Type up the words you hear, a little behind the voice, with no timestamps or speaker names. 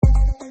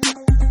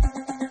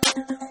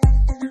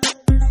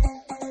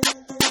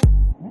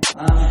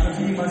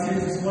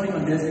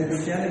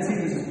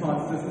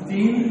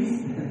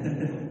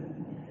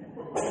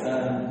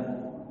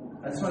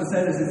I just want to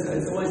say this,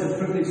 it's always a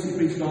privilege to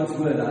preach God's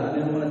word. I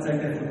never want to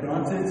take that for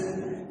granted.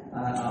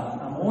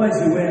 I'm always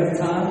aware of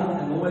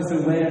time. I'm always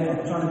aware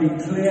of trying to be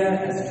clear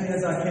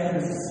as I can,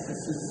 as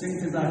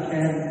succinct as I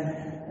can,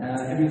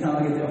 every time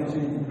I get the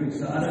opportunity to preach.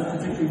 So I don't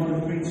particularly want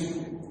to preach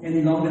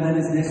any longer than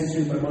is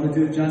necessary, but I want to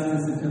do it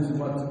justice in terms of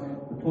what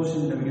the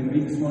portion that we're going to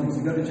read this morning. So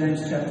go to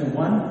James chapter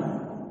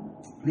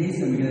 1, please,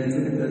 and we're going to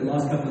look at the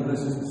last couple of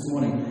verses this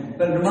morning.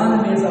 But it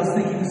reminded me as I was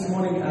thinking this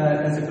morning,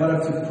 as I got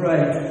up to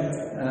pray,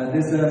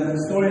 there's a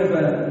story of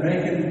an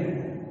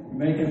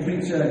American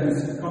preacher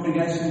whose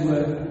congregation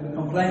were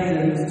complaining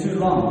that it was too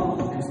long.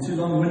 It was too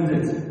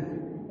long-winded.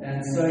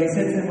 And so he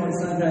said to them on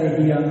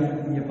Sunday, he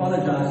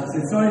apologized. He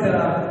said, sorry that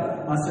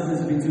our sermons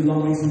have been too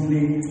long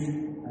recently. He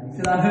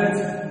said, I heard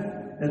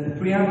that the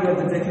preamble of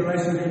the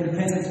Declaration of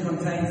Independence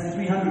contains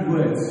 300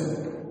 words.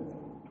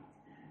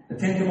 The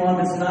Ten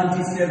Commandments,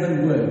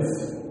 97 words.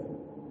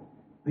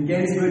 The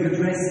Gettysburg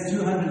Address,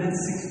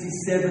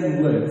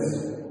 267 words.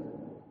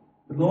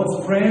 The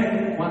Lord's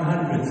Prayer,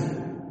 100.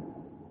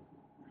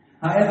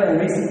 However, a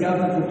recent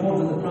government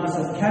report on the price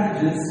of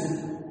cabbages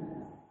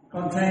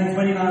contained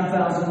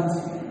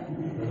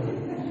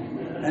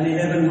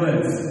 29,011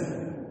 words.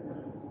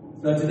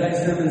 So today's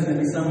sermon is going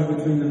to be somewhere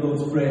between the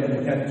Lord's Prayer and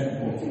the cabbage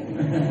report.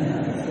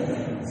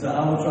 So I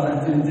will try to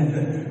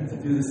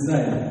do the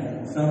same.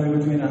 Somewhere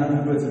between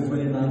 100 words and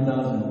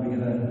 29,000. We're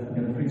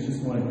going to preach this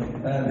morning.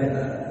 The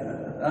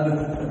other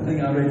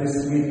thing I read this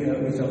week,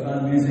 which I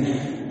found amusing,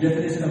 the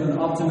definition of an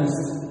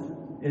optimist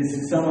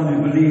is someone who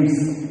believes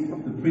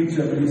the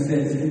preacher when he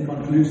says, in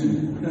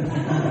conclusion.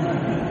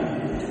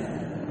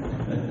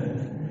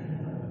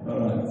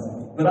 Alright.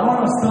 But I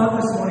want to start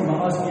this morning by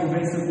asking you a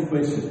very simple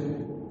question.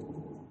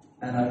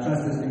 And I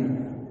trust as we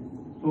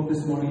talk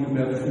this morning, you'll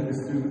be able to think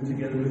this through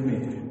together with me.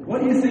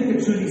 What do you think a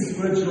truly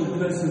spiritual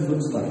person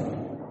looks like?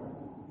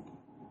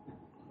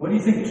 What do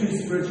you think true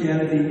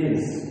spirituality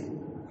is?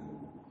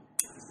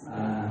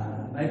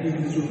 Maybe you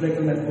can just reflect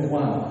on that for a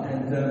while.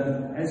 And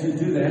as you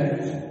do that,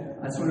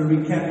 I just want to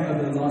recap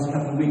over the last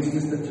couple of weeks,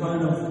 just the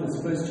tone of this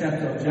first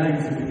chapter of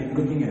James that we've been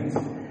looking at.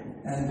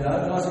 And over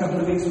the last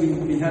couple of weeks,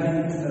 we've been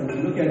having a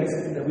look at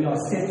that we are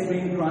set free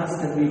in Christ,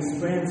 that we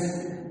experience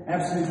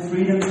absolute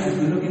freedom as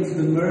we look into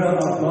the mirror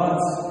of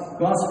God's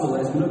gospel,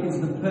 as we look into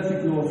the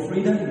perfect law of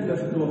freedom, the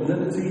perfect law of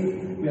liberty.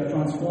 We are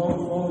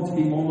transformed to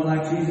be more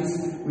like Jesus.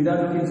 We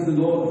don't look into the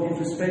law of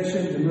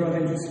introspection, the mirror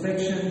of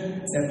introspection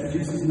that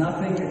produces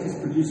nothing, it just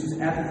produces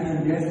apathy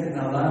and death in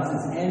our lives.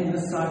 It's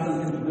endless cycle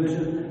of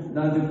introversion.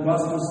 No, the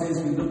gospel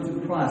says we look to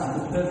Christ,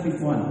 the perfect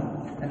one.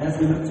 And as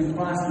we look to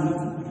Christ, we look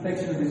to the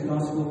perfection of His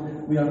gospel,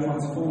 we are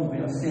transformed, we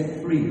are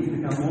set free, we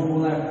become more and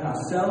more like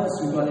ourselves,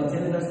 who God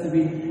intended us to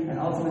be, and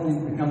ultimately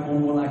become more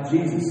and more like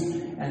Jesus.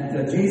 And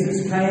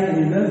Jesus came and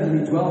He lived and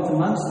He dwelt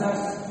amongst us,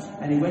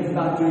 and He went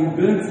about doing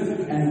good,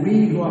 and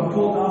we who are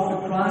called after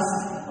Christ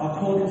are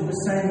called into the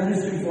same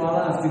ministry for our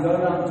lives, to go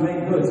around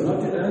doing good, not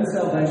to earn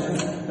salvation,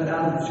 but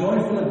out of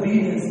joyful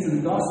obedience to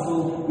the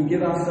gospel, we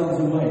give ourselves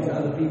away to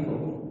other people.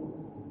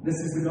 This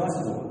is the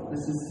gospel.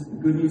 This is the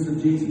good news of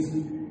Jesus.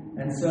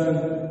 And so,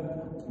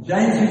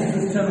 James uses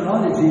this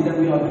terminology that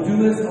we are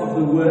doers of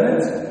the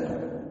word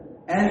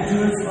and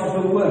doers of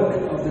the work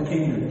of the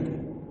kingdom.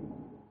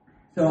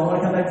 So I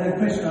want to come back to the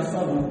question I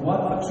started with. What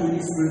are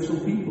truly spiritual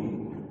people?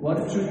 What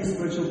do truly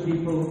spiritual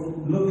people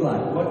look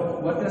like?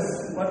 What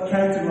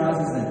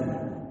characterizes them?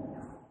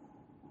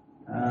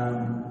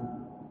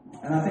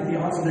 And I think the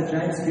answer that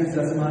James gives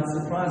us might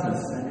surprise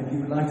us. And if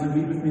you would like to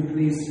read with me,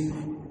 please,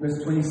 verse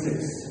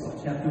 26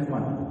 of chapter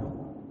 1.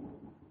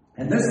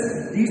 And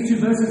these two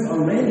verses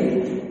are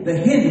really the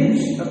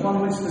hinge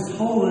upon which this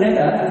whole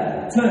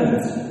letter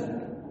turns.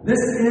 This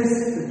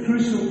is the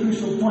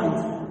crucial point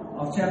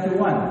of chapter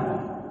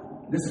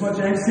 1. This is what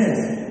James says.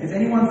 If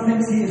anyone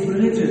thinks he is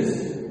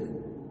religious,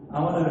 I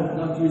want to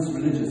not use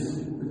religious,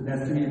 because it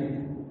has too many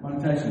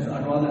connotations.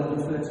 I'd rather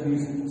prefer to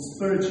use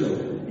spiritual.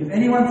 If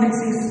anyone thinks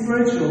he is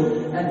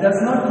spiritual and does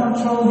not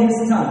control his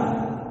tongue,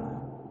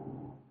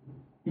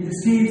 he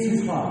deceives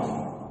his heart.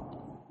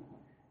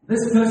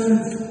 This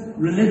person's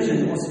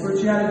religion or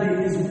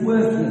spirituality is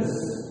worthless.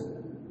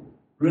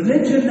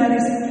 Religion that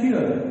is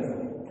pure,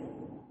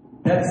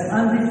 that is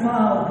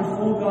undefiled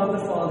before God the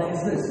Father,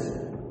 is this: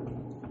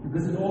 to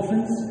visit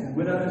orphans and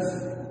widows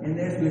in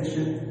their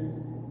affliction,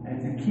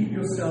 and to keep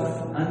yourself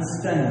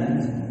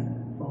unstained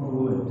from the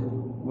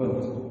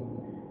world.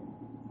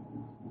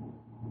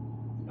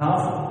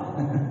 Powerful.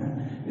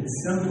 It's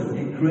simple,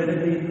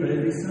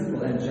 incredibly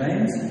simple. And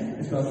James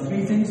has got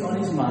three things on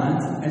his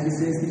mind as he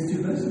says these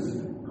two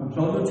verses.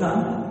 Control your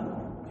tongue,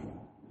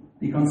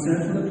 be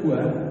concerned for the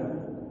poor,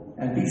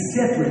 and be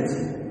separate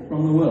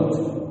from the world.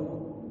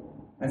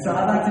 And so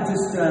I'd like to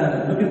just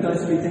look at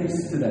those three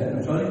things today.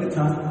 Controlling the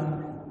tongue,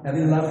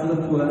 having love for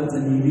the poor, the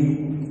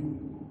needy,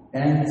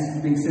 and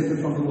being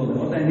separate from the world. And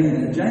what they mean,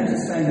 and James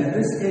is saying that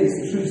this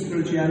is true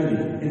spirituality.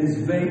 It is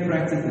very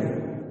practical.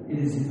 It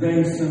is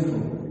very simple.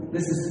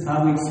 This is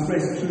how we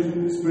express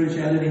true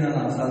spirituality in our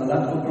lives. Our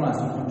love for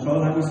Christ. We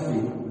control how we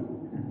speak.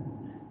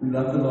 We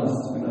love the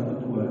lost. We love the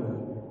poor.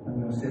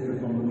 And we or separate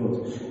from the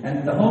Lord.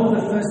 And the whole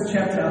of the first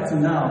chapter up to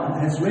now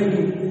has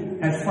really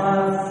had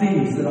 5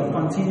 themes that are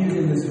continued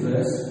in this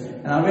verse.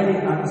 And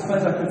I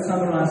suppose I could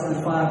summarize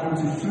the 5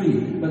 into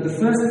 3. But the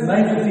first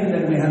major theme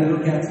that we had a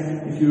look at,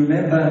 if you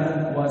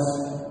remember, was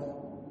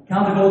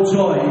count it all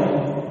joy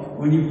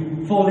when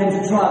you fall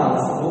into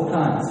trials of all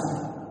kinds.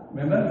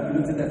 Remember? We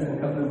looked at that for a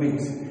couple of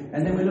weeks.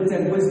 And then we looked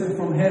at wisdom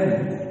from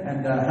heaven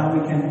and how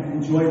we can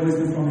enjoy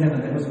wisdom from heaven.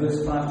 That was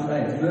verse 5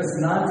 to 8. Verse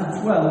 9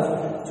 to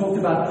 12 talked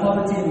about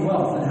poverty and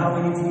wealth and how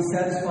we need to be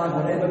satisfied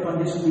whatever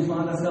condition we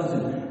find ourselves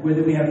in.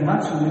 Whether we have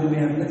much or whether we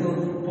have little.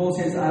 Paul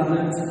says, I've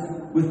learned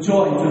with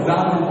joy to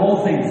abound in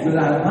all things,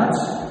 without much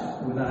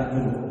or without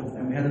little.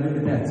 And we had a look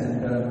at that.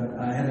 And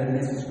I had a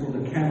message called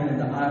The Camel in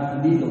the Eye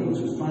of the Needle, which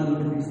was trying to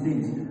look at these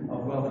things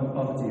of wealth and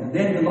poverty. And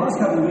then the last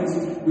couple of weeks,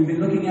 we've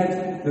been looking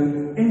at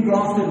the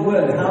engrafted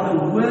Word, how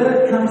the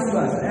Word comes to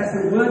us. As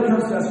the Word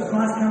comes to us,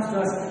 Christ comes to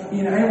us, He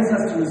enables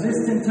us to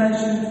resist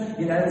temptation,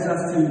 He enables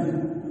us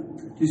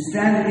to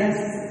stand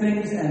against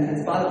things, and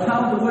it's by the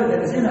power of the Word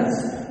that is in us.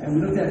 And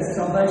we looked at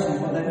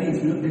salvation, what that means.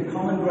 We looked at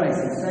common grace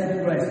and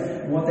saving grace,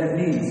 and what that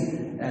means.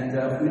 And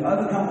we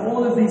overcome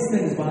all of these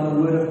things by the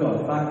Word of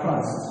God, by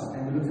Christ.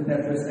 And we looked at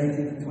that verse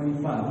 18 to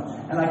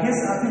 25. And I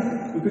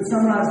think we could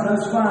summarize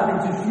those 5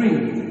 into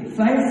 3.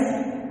 Faith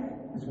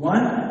is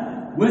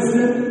one,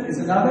 wisdom is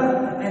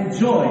another, and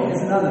joy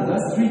is another.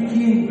 Those 3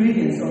 key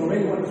ingredients are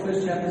really what the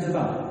first chapter is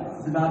about.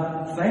 It's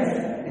about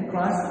faith in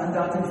Christ,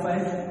 undoubted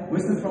faith,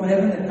 wisdom from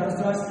heaven that comes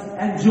to us,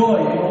 and joy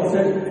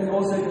in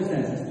all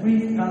circumstances.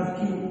 3 kind of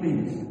key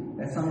themes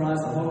that summarize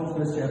the whole of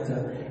the first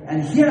chapter.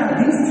 And here,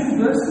 these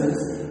 2 verses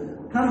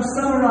kind of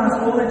summarize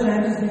all that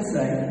James has been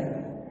saying.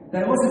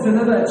 They also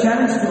deliver a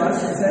challenge to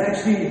us, is that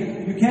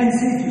actually you can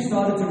see if you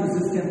started to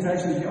resist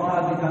temptation, if you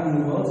are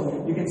becoming the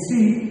world, you can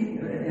see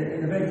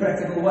in a very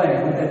practical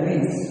way what that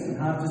means, and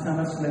just how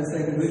much that's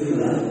taken with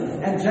you.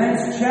 And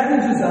James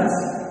challenges us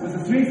with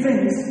the 3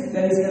 things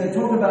that he's going to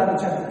talk about in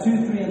chapter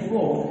 2, 3, and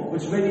 4,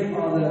 which really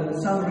are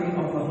the summary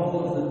of the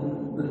whole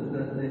of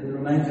the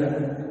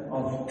remainder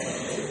of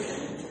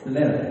the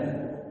letter.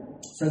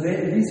 So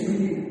these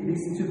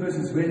 2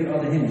 verses really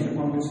are the hinge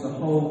upon which the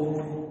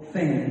whole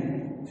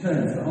thing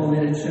turns, the whole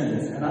letter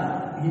turns.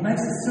 And he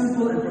makes a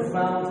simple and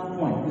profound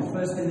point. The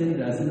first thing that he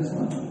does, and this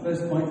one's the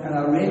first point, and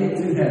I really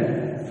do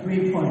have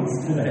 3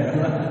 points today.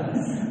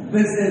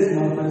 This is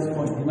my first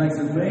point. He makes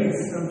a very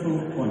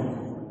simple point.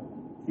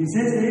 He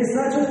says there is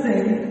such a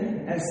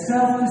thing as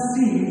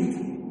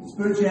self-deceived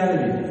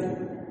spirituality.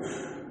 That's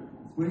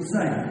what he's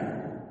saying.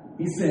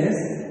 He says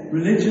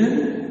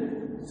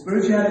religion,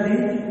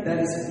 spirituality that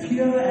is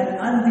pure and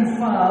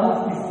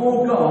undefiled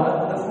before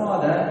God the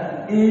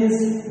Father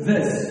is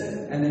this.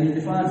 And then he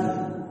defines it.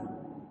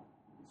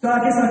 So I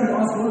guess I could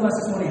ask all of us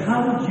this morning, how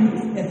would you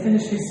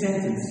finish his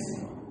sentence?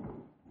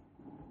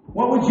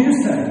 What would you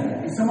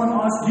say if someone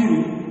asked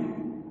you,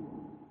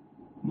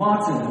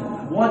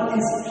 Martin, what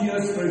is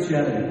pure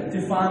spirituality?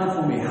 Define it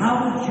for me.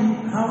 How would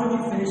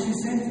you finish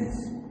his sentence?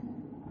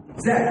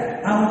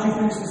 Zach, how would you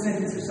finish the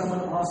sentence if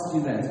someone asked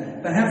you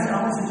that? Perhaps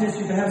I would suggest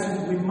you,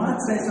 we might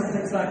say some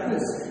things like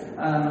this.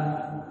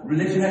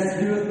 Religion has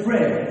to do with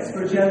prayer.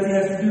 Spirituality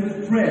has to do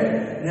with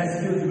prayer. It has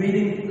to do with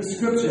reading the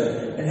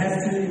scripture. It has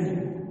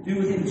to do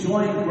with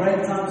enjoying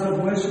great times of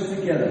worship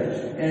together.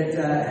 It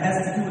has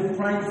to do with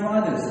praying for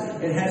others.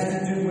 It has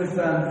to do with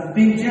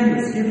being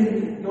generous,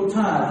 giving your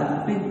tithe,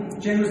 and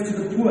being generous to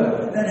the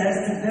poor.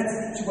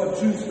 That's what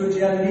true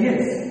spirituality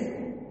is.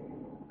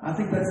 I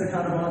think that's the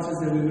kind of answers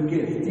that we would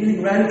give.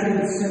 Dealing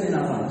radically with sin in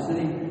our lives,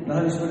 letting the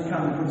Holy Spirit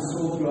come and put a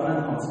sword through our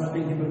own hearts, not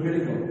being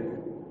hypocritical.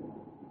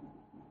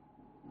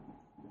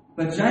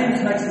 But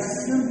James makes a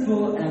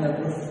simple and a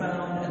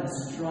profound and a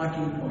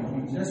striking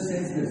point. He just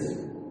says this.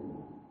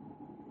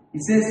 He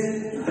says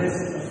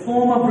there's a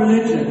form of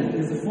religion,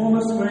 there's a form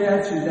of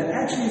spirituality that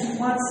actually is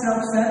quite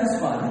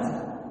self-satisfied.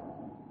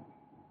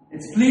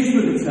 It's pleased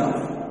with itself,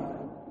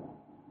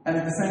 and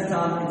at the same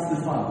time it's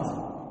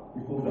defiled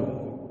before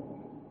God.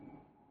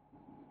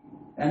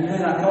 And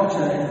in our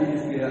culture,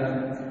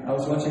 I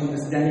was watching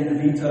this Danny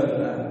DeVito.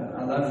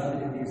 I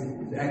love his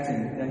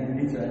acting, Danny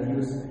DeVito, and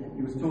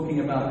he was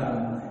talking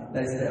about. They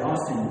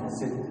asked him,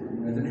 said,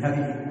 did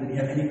he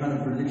have any kind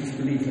of religious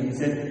belief? And he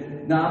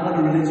said, no, I'm not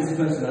a religious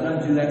person. I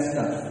don't do that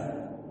stuff.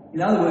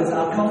 In other words,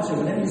 our culture,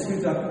 whenever you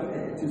speak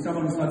to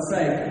someone who's not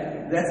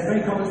saved, that's a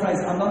very common phrase.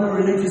 I'm not a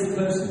religious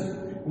person.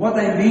 What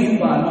they mean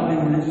by not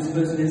being a religious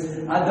person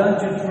is, I don't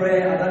do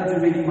prayer, I don't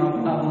do reading my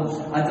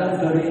Bible, I don't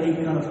go to any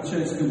kind of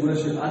church to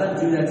worship, I don't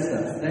do that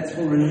stuff. That's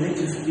for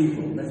religious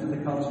people. That's what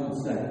the culture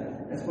would say.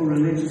 That's for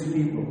religious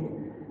people.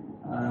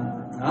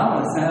 I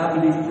would say I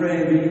believe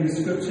prayer, reading the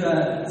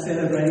scripture,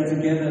 celebrating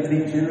together,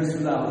 being generous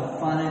with our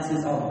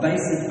finances, our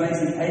basic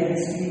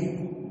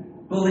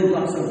ABC building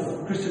blocks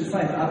of Christian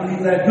faith. I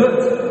believe they're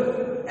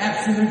good.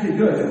 Absolutely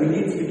good. We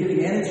need to be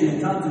giving energy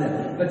and time to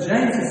that. But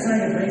James is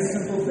saying a very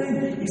simple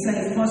thing. He's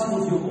saying it's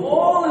possible to do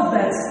all of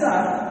that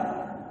stuff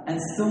and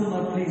still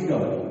not please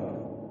God.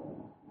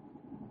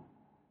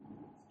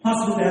 It's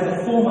possible to have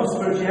a form of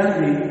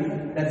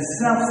spirituality that is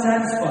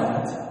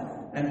self-satisfied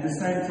and at the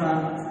same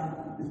time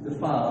is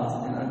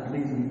defiled and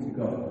unpleasing to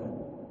God.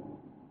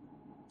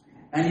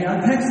 And he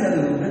unpacks that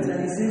a little bit,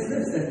 and he says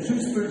this, that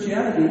true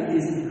spirituality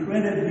is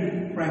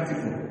incredibly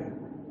practical.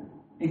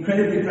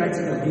 Incredibly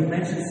practical. He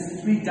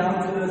mentions 3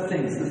 down-to-earth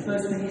things. The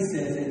first thing he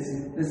says is,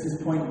 this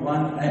is point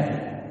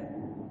 1A.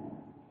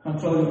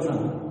 Control your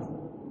tongue.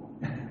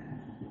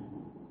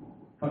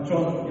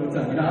 Control your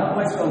tongue. I've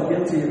always felt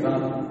guilty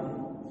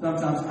about,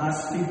 sometimes I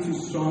speak too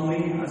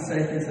strongly, I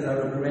say things that I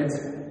regret,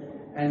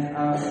 and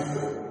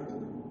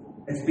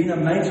it's been a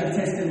major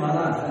test in my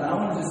life. And I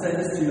wanted to say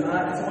this to you,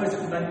 it's always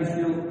made me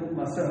feel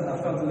myself,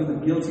 I felt a little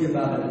bit guilty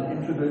about it and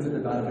introverted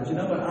about it. But you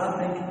know what? I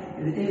think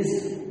it is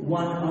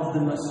one of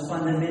the most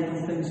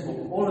fundamental things for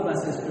all of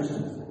us as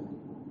Christians.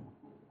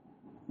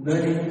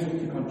 Learning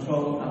to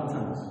control our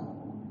tongues.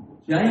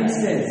 James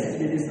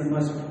says it is the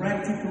most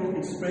practical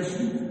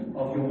expression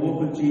of your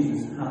walk with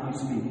Jesus, how you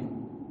speak.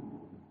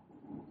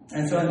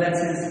 And so in that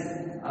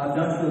sense, I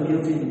don't feel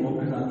guilty anymore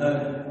because I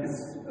know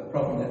it's a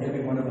problem that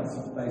every one of us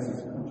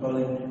faces,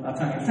 controlling our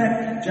tongue. In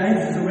fact, James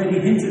has already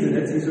hinted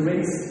at it. He's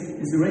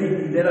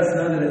already let us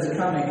know that it's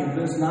coming in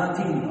verse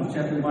 19 of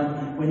chapter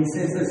 1 when he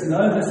says this,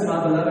 "Know this,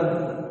 my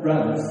beloved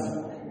brothers,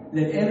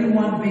 let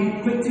everyone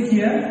be quick to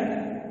hear,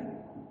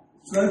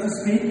 slow to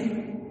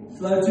speak,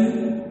 slow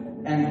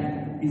to anger."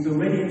 He's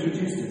already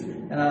introduced it.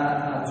 And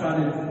I try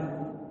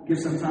to give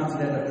some time to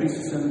that. I preached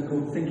a sermon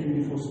called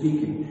Thinking Before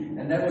Speaking.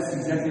 And that was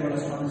exactly what I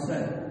was trying to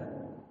say.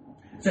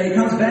 So he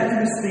comes back to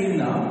this theme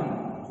now.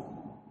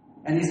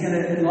 And he's going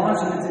to enlarge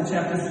on it in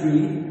chapter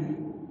 3.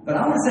 But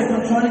I want to say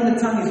controlling the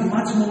tongue is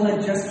much more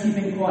than just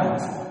keeping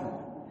quiet.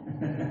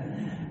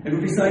 It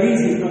would be so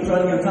easy if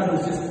controlling your tongue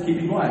was just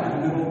keeping quiet.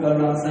 And we all go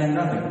around saying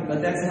nothing.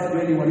 But that's not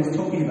really what he's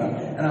talking about.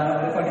 And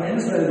if I can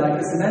illustrate it like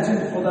this,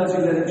 imagine for those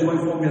of you that enjoy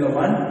Formula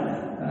 1,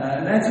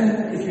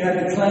 imagine if you had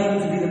the claim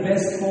to be the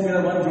best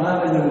Formula 1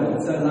 driver in the world.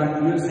 So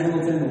like Lewis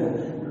Hamilton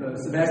or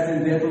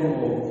Sebastian Vettel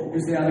or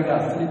who's the other guy,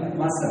 Felipe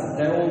Massa.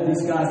 They're all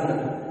these guys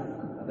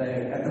that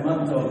they at the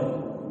moment are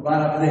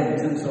right up there in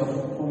terms of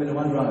Formula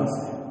 1 drivers.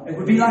 It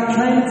would be like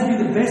claiming to be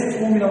the best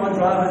Formula 1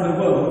 driver in the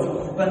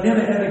world, but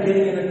never ever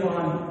getting in a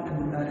car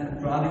and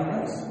driving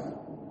a race.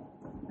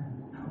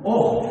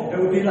 Or it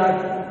would be like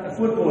a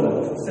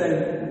footballer,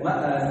 say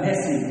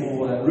Messi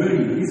or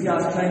Rooney. These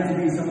guys claim to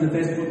be some of the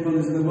best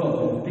footballers in the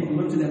world. People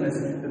look to them as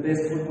the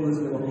best footballers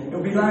in the world. It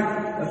would be like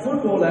a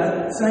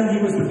footballer saying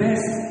he was the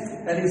best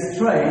at his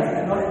trade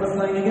and not ever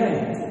playing a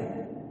game.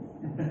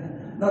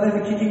 Not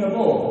ever kicking a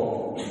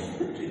ball.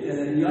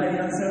 You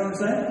understand what I'm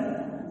saying?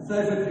 So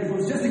if it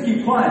was just to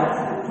keep quiet,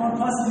 it can't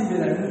possibly be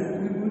that.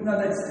 We would know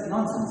that's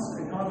nonsense.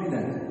 It can't be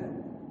that.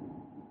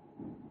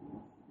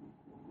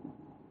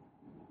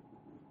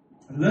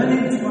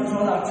 Learning to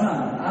control our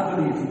tongue, I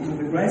believe, with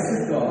the grace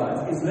of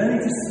God, is learning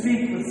to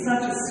speak with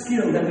such a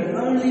skill that we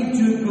only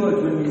do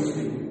good when we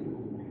speak.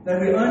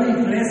 That we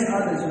only bless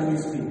others when we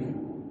speak.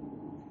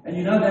 And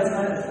you know that's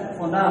not,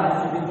 for now,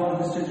 if you've been part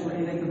of this church for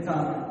any length of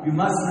time, you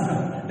must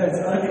know that's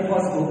only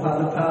possible by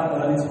the power of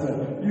the Holy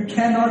Spirit. You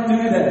cannot do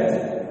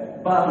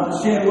that by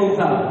sheer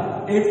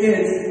willpower. It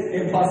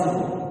is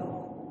impossible.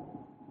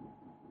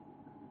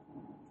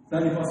 It's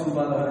only possible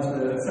by the Holy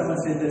Spirit. Someone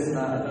said this, and I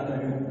don't know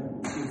who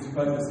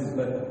focuses,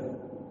 but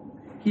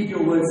keep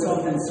your words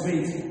soft and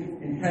sweet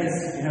in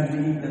case you have to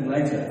eat them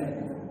later.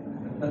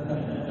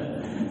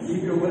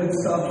 Keep your words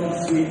soft and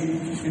sweet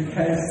in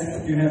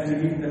case you have to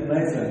eat them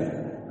later.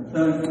 And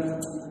so,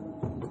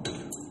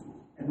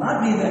 it might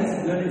be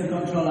that learning to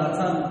control our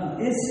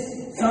tongue is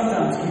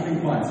sometimes keeping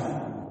quiet.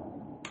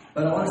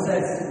 But I want to say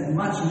it's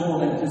much more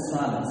than just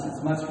silence.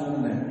 It's much more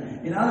than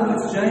that. In other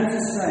words, James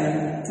is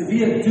saying to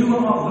be a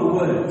doer of the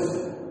words.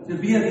 To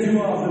be a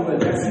doer of the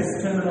word, that's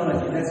his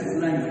terminology, that's his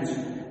language,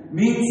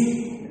 means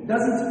it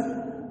doesn't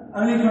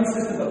only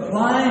consist of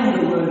applying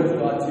the word of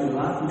God to your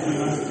life, which we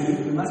must do.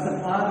 We must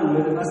apply the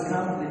word, it must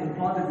come, the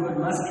implanted word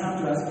must come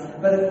to us,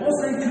 but it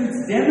also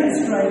includes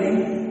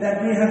demonstrating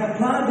that we have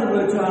applied the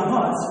word to our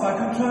hearts by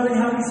controlling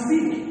how we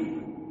speak.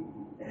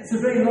 It's a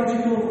very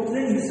logical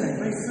thing he's saying,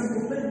 very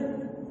simple thing.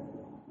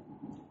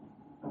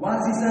 Why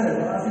does he say that?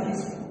 Well, I think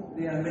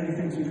there are many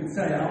things we could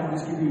say. I'll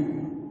just give you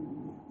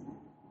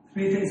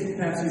 3 things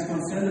perhaps he's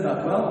concerned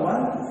about. Well,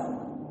 one,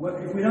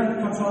 if we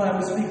don't control how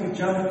we speak, we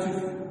jump to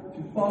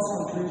false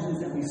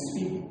conclusions and we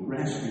speak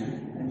rashly.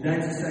 And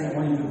James is saying, I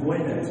want you to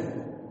avoid that.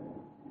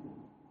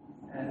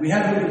 And we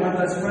have one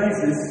of those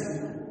phrases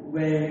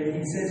where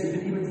he says, you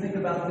can even think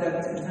about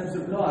that in terms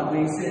of God,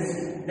 where he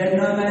says, let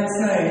no man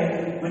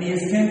say when he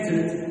is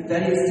tempted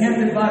that he is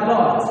tempted by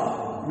God.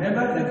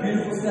 Remember that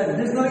beautiful statement.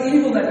 There's no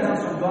evil that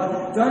comes from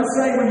God. Don't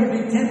say when you've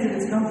been tempted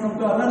it's come from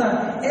God.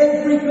 No.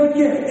 Every good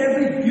gift,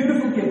 every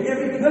beautiful gift,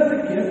 every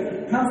perfect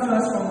gift comes to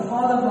us from the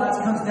Father of lights,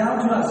 comes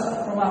down to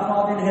us from our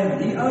Father in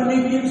heaven. He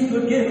only gives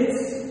good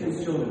gifts to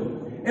his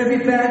children. Every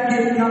bad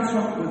gift comes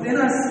from within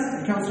us.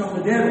 It comes from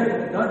the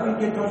devil. Don't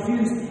get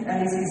confused.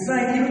 And he's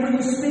saying, even when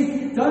you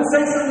speak, don't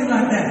say something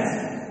like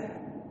that.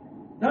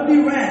 Don't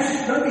be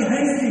rash. Don't be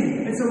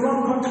hasty. It's a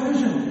wrong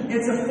conclusion.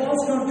 It's a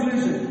false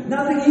conclusion.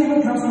 Nothing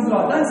evil comes from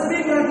God. Don't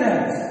speak like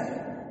that.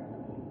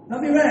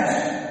 Don't be rash.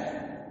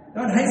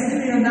 Don't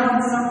hastily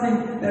announce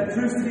something that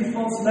proves to be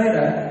false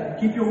later.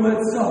 Keep your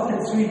words soft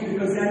and sweet,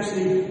 because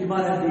actually you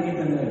might have to eat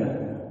them later.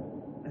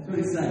 That's what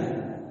he's saying.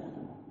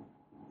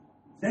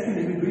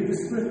 Secondly, we grieve the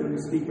Spirit when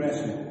we speak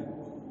rashly.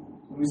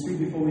 When we speak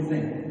before we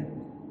think.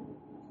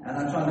 And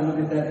I try to look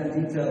at that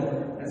in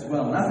detail as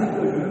well. Nothing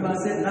good. Remember I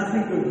said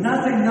nothing good.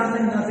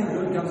 Nothing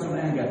good comes from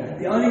anger.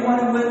 The only one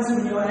who wins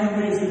when you're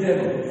angry is the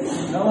devil.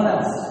 No one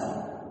else.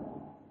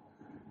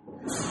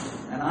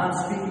 And I'm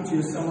speaking to you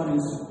as someone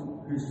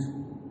who's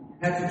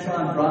had to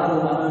try and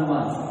bridle my own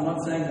mouth. I'm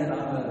not saying that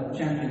I'm a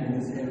champion in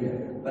this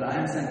area, but I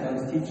am saying God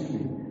is teaching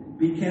me.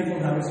 Be careful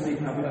how we speak,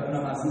 how we open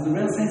our mouths. There's a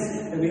real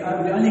sense that we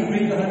only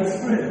grieve the Holy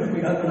Spirit when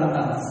we open our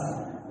mouths.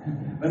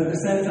 But at the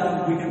same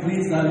time, we can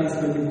please the Holy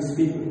Spirit when we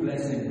speak with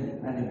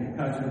blessing and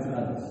encouragement to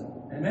others.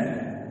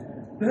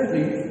 Amen?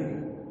 Thirdly,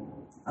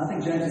 I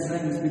think James is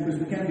saying this because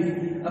we can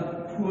be a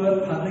poor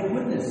public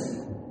witness.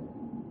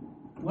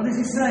 What is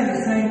he saying?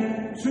 He's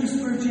saying true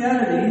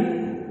spirituality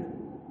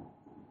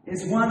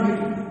is one who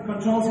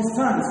controls his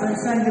tongue. So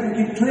he's saying that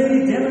we can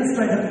clearly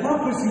demonstrate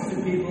hypocrisy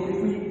to people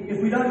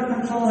if we don't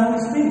control how we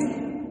speak.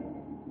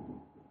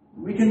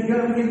 We can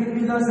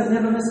be those that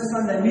never miss a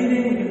Sunday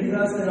meeting. We can be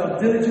those that are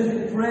diligent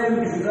in prayer. We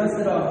can be those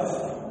that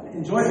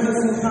enjoy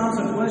personal times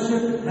of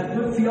worship, have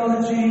good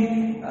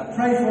theology,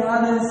 pray for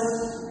others,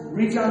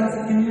 reach out into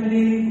the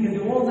community. We can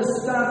do all this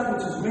stuff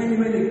which is really,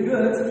 really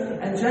good.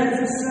 And James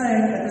is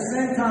saying at the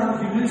same time,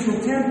 if you lose your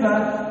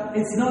temper,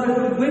 it's not a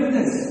good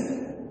witness.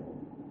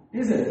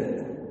 Is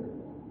it?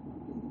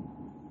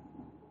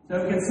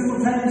 So we can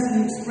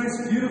simultaneously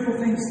express beautiful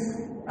things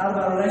out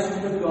of our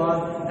relationship with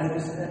God,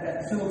 and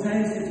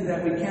simultaneously to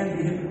that we can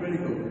be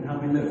hypocritical in how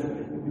we live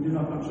if we do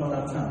not control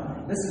our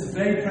tongue. This is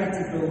very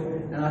practical,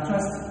 and I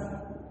trust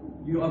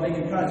you are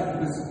being encouraged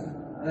because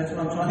that's what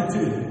I'm trying to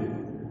do.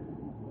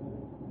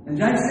 And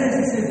James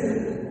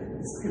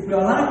says, if we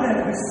are like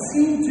that, we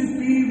seem to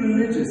be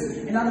religious.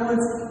 In other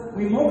words,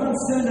 we're more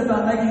concerned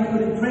about making a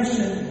good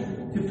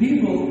impression to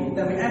people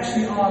than we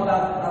actually are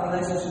about our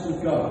relationship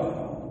with God.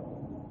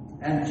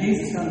 And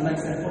Jesus kind of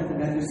makes that point in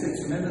Matthew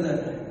 6. Remember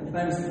the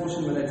famous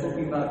portion where they're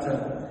talking about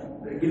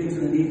giving to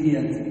the needy,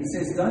 and he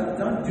says,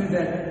 don't do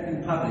that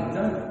in public.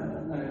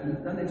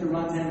 Don't let your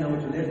right hand know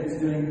what your left is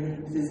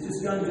doing. He says,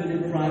 just go and do it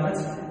in private.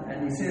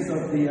 And he says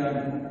of the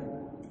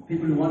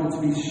people who wanted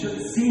to be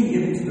seen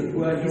giving to the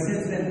poor, he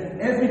says to them,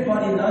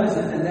 everybody knows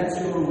it, and that's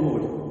your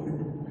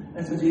reward.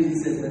 That's what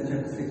Jesus says in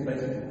chapter 6,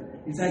 basically.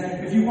 He's saying,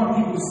 if you want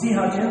people to see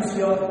how generous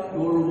you are,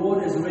 your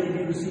reward has already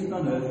been received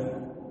on earth.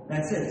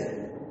 That's it.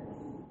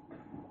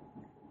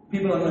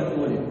 People are not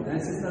for you. And he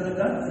says, no,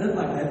 don't live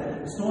like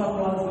that. Store up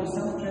rather for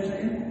yourself treasure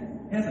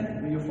in heaven,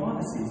 where your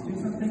Father sees.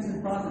 Do some things in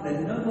private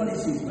that nobody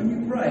sees. When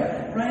you pray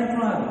in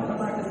private. Not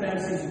like the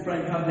Pharisees who pray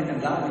in public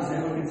and loudly so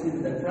everyone can see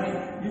that they're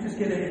praying. You just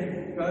get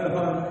in, go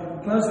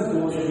home, close the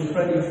doors, and you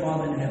pray to your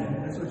Father in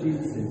heaven. That's what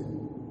Jesus says.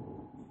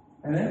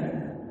 Amen?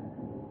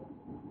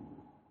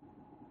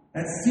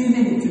 That's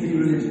seeming to be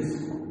religious.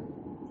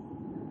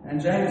 And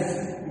James,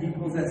 he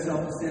calls that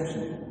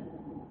self-deception.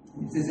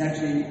 He says,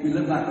 actually, if we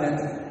live like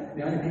that,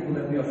 the only people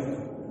that we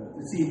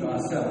are deceived are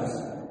ourselves.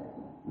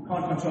 We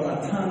can't control our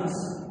tongues,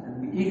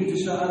 and we're eager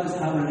to show others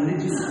how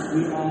religious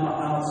we are,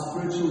 how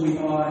spiritual we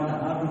are, and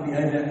our outward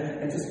behavior.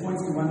 It just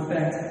points to one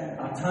fact.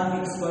 Our tongue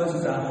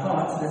exposes our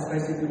heart. That's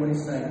basically what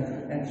he's saying.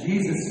 And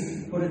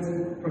Jesus put it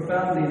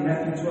profoundly in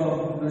Matthew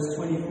 12, verse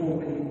 24,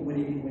 when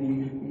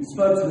he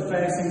spoke to the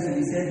Pharisees, and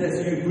he said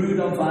this, you brood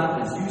of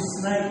vipers, you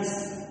snakes.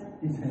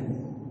 He said,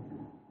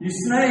 you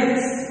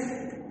snakes,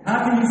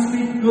 how can you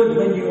speak good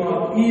when you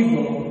are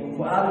evil?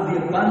 For out of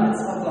the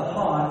abundance of the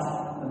heart,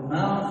 the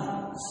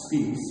mouth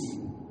speaks.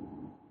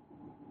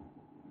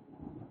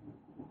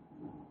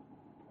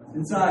 What's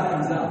inside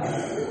comes out,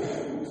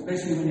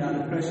 especially when you're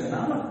under pressure.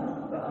 Now,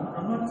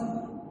 I'm not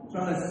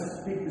trying to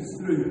speak this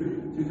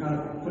through to kind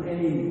of put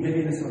any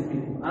heaviness on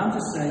people. I'm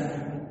just saying,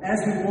 as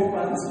we walk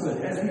by the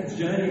Spirit, as we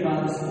journey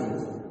by the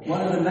Spirit,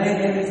 one of the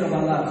main areas of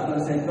our lives, we're going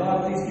to say,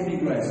 God, please give me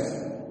grace.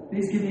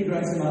 Please give me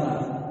grace in my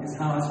life, is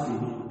how I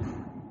speak.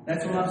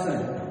 That's what I'm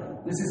saying.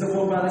 This is a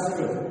walk by the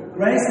Spirit.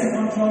 Grace to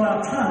control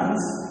our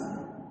tongues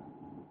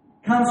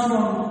comes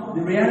from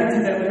the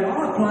reality that we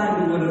are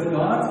applying the Word of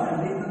God,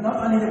 and not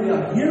only that we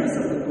are hearers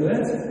of the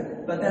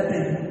Word, but that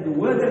the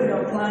Word that we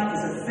are applying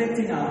is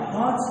affecting our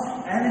hearts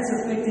and it's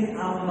affecting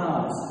our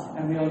mouths,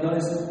 and we are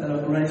those that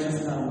are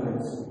gracious in our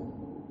words.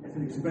 It's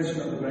an expression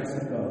of the grace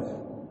of God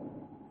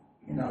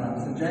in our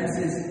lives. And James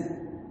says,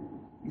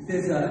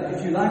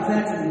 if you like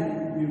that,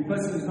 and you're a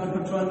person who's not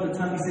controlling your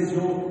tongue, he says,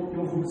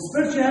 your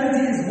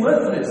spirituality is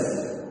worthless.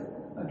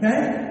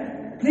 Okay?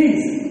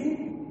 Please.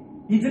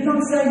 He did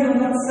not say you're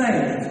not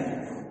saved.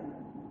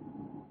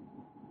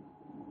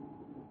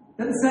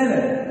 Didn't say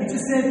that. He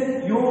just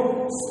said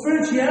your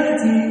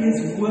spirituality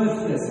is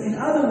worthless. In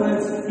other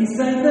words, he's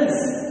saying this.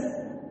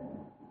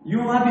 You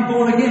might be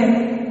born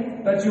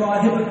again, but you are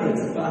a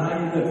hypocrite by how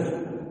you live.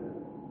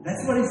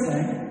 That's what he's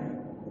saying.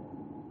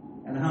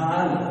 And how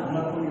I live. I'm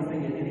not pointing a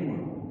finger at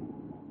anyone.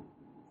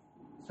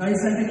 So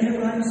he's saying, be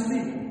careful how you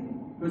speak.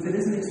 Because it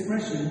is an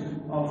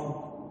expression of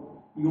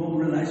your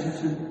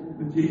relationship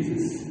with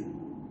Jesus.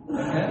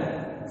 Okay?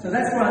 So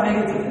that's quite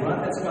negative,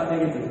 right? That's quite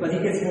negative. But he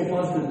gets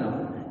more positive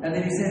now. And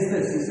then he says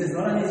this. He says,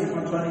 not only is he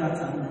controlling our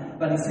tongue,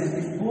 but he says,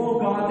 before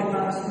God, the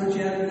kind of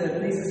spirituality that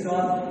pleases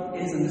God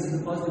is, and this is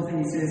the positive thing,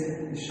 he says,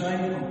 is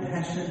showing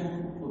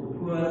compassion for the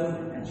poor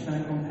and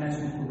showing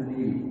compassion for the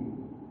needy.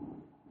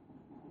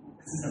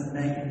 This is a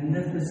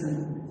magnificent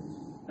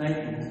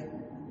statement.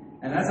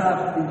 And as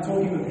I've been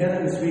talking with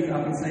Helen this week,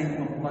 I've been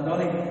saying, my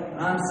darling,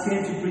 I'm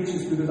scared to preach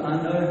this because I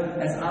know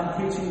as I'm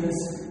preaching this,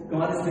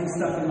 God is doing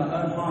stuff in my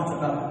own heart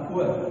about the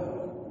poor.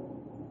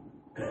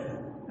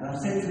 And I've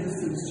said to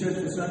this church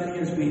for so many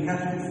years, we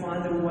have to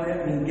find a way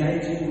of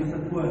engaging with the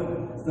poor,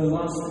 the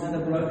lost and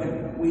the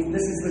broken.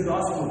 This is the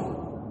gospel.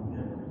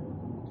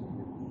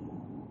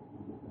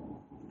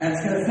 And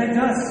it's going to affect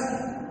us.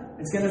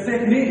 It's going to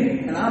affect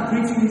me. And I'm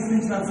preaching these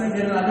things and I'm saying, I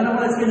don't know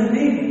what it's going to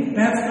mean.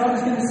 Perhaps God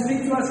is going to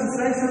speak to us and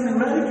say something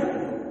radical.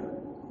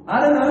 I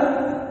don't know.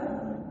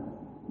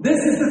 This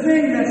is the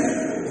thing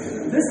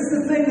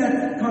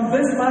that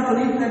convinced Michael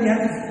Eaton that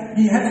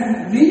he had to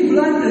leave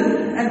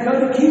London and go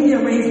to Kenya,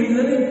 where he's been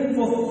living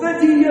for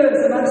 30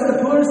 years amongst the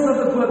poorest of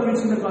the poor,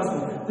 preaching the gospel.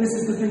 This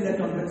is the thing that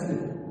convinced him.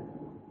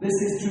 This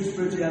is true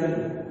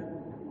spirituality.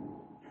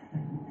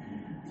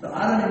 So I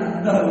don't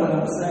even know what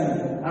I'm saying.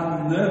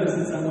 I'm nervous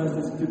in some ways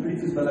to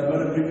preach, but I've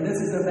got to preach. This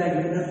is a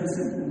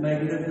magnificent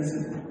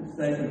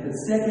statement. The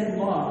second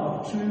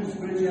mark of true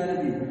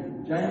spirituality,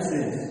 James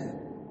says,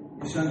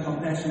 is showing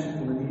compassion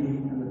for the needy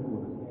and the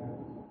poor.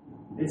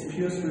 It's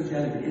pure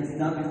spirituality. It's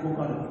done before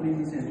God. It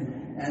pleases Him.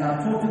 And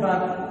I talked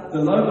about the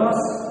Logos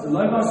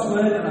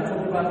word, and I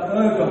talked about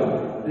Ergo.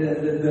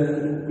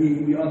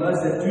 We are those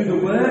that do the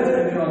word,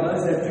 and we are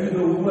those that do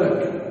the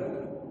work.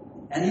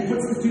 And he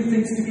puts the two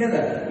things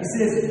together. He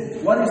says,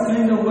 what is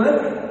doing the work?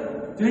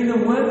 Doing the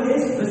work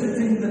is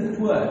visiting the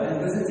poor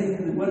and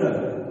visiting the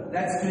widow.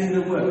 That's doing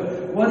the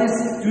work. What is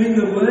doing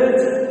the word?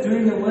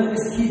 Doing the word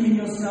is keeping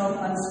yourself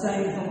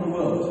unstained from the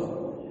world.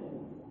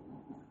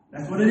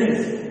 That's what it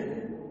is.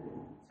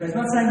 So he's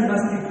not saying you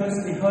must be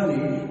personally holy.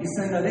 He's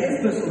saying that there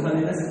is personal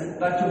holiness,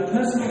 but your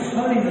personal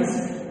holiness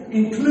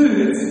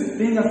includes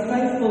being a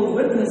faithful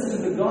witness to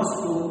the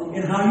gospel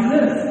in how you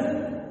live.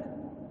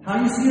 How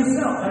you see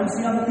yourself, how you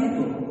see other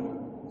people.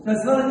 So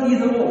it's not an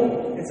either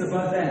or, it's a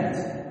both and.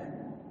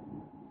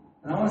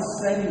 And I want to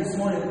say to you this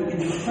morning that we can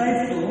be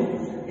faithful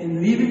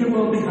in leaving the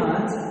world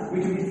behind,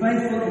 we can be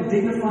faithful in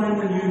dignifying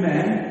the new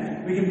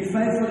man, we can be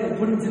faithful in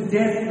putting to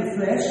death the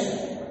flesh,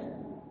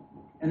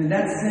 and in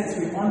that sense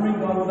we're honoring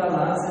God with our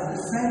lives. At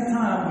the same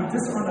time, we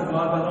dishonor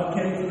God by not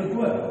caring for the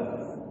poor.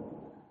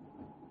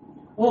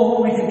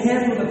 Or we can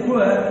care for the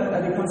poor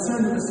and be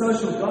concerned with the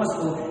social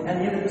gospel,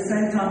 and yet at the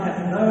same time have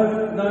no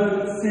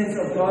sense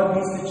of God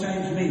needs to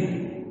change me.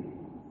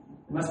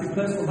 There must be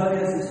personal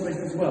holiness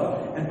expressed as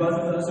well, and both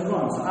of those are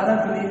wrong. So I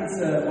don't believe it's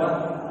a one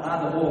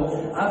either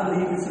or. I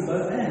believe it's a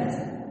both and.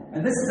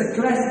 And this is the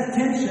classic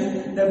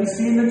tension that we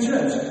see in the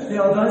church.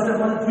 There are those that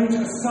want to preach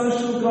a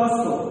social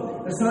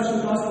gospel. The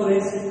social gospel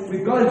is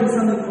we've got to do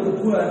something for the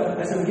poor,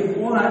 and so we give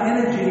all our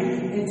energy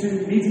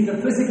into meeting the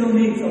physical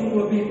needs of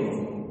poor people.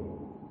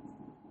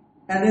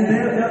 And then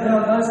there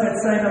are those that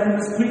say that we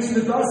must preach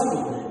the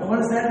gospel. And what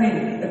does that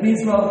mean? It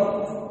means,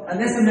 well,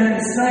 unless a man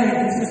is saved,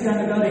 he's just going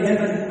to go to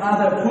heaven,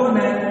 either a poor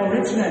man or a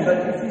rich man.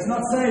 But if he's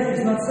not saved,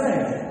 he's not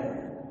saved.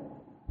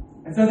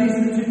 And so these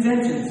are the two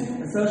tensions,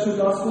 the social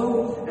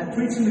gospel and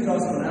preaching the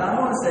gospel. And I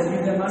want to say to you,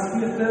 there must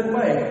be a third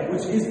way,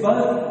 which is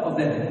both of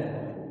them.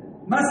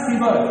 Must be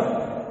both.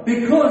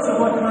 Because of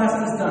what Christ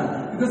has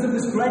done. Because of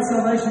this great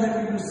salvation that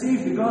we've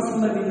received, the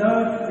gospel that we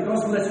know, the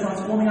gospel that's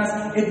transforming us,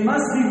 it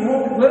must be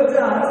worked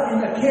out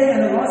in the care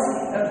and the loss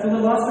for the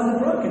lost and the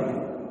broken.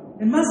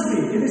 It must be.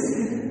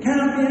 It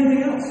cannot be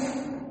anything else.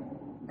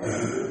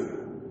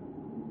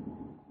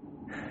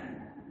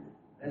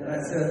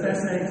 It's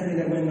fascinating to me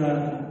that when...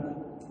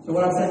 so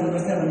what I'm saying, we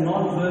must have a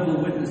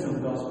non-verbal witness of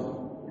the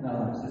gospel in our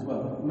lives as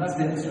well. We must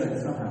demonstrate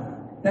it somehow.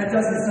 That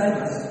doesn't save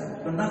us.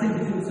 It's got nothing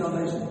to do with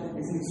salvation.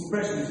 It's an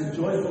expression, it's a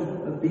joyful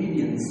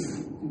obedience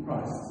to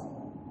Christ.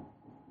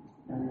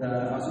 And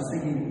I was just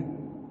thinking,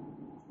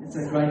 it's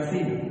a great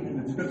theme in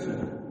the Scripture.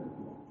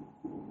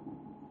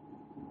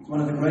 It's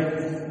one of the great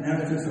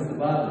narratives of the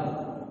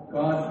Bible.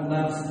 God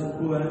loves the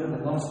poor and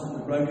the lost and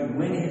the broken.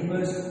 When He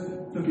first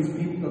took His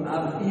people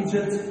out of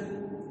Egypt,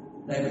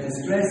 they were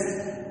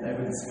distressed, they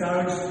were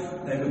discouraged,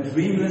 they were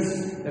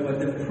dreamless, they were a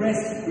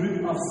depressed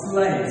group of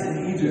slaves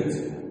in Egypt.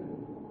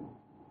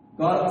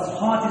 God's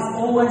heart is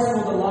always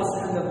for the lost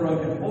and the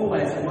broken,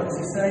 always. And what does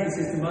He say? He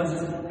says to Moses,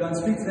 go and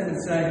speak to them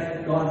and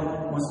say, God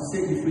wants to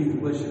set you free to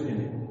worship Him.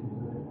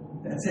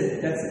 That's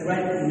it. That's a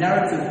great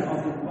narrative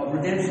of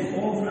redemption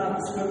all throughout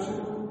the Scripture.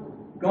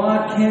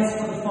 God cares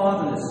for the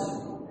fatherless.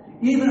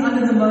 Even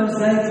under the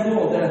Mosaic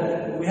law,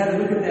 we had a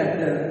look at that,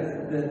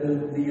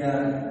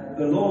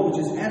 the law which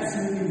is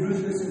absolutely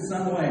ruthless in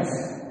some ways.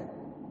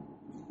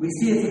 We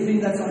see it's the thing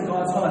that's on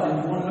God's heart. And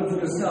if you want to look for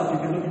yourself, you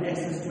can look at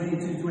Exodus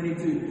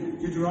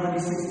 22:22, Deuteronomy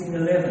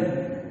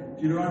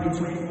 16:11, Deuteronomy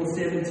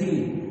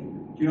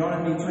 24:17,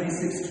 Deuteronomy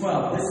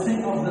 26:12. This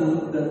thing of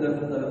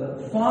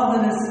the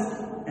fatherless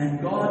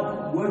and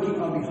God working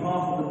on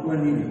behalf of the poor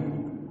and needy.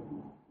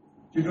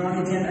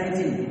 Deuteronomy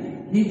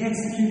 10:18. He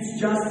executes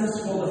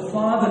justice for the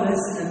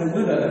fatherless and the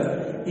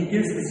widow. He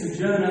gives the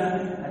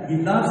sojourner, he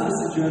loves the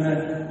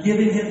sojourner,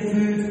 giving him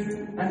food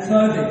and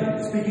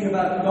clothing. Speaking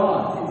about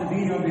God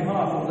intervening on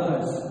behalf of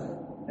those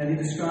that he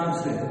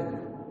describes there.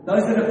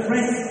 Those that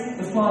oppress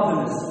the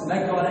fatherless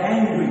make God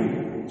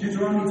angry.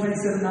 Deuteronomy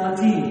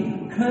 27:19.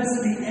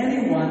 Cursed be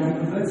anyone who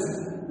perverts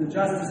the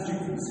justice due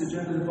to the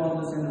sojourner, the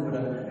fatherless, and the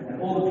widow.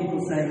 And all the people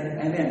say,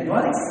 Amen.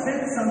 God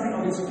expects something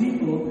of His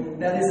people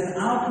that is an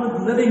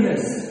outward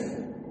livingness.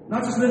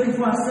 Not just living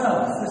for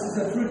ourselves. This is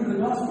a fruit of the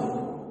gospel.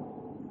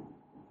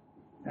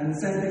 And the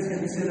same things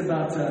can be said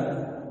about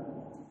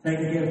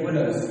taking care of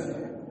widows,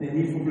 their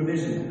need for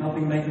provision,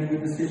 helping make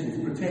good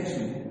decisions,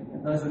 protection,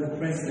 and those that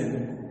oppress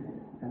them.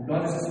 And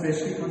God is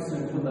especially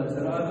concerned for those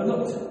that are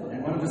overlooked.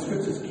 And one of the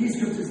scriptures, key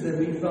scriptures that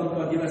we felt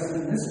God gave us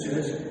in this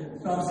church,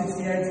 Psalm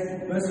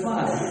 68, verse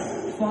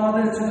 5.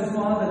 Father to the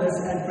fatherless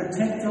and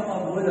protector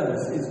of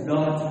widows is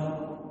God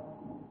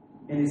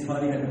in His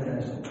holy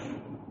habitation.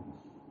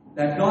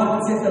 That God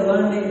would set the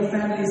lonely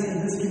families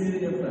in this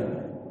community of faith.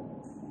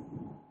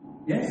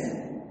 Yes?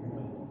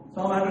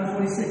 Psalm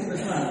 146,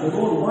 verse 9. The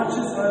Lord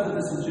watches over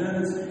the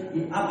sojourners.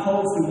 He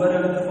upholds the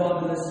widow and the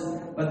fatherless,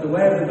 but the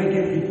way of the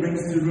wicked He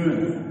brings to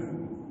ruin.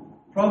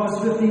 Proverbs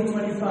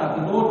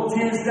 15:25. The Lord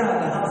tears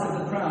down the house of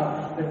the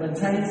proud, but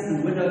maintains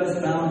the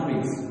widow's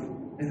boundaries.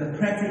 There's a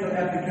practical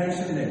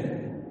application there.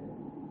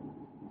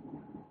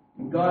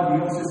 And God,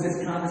 He also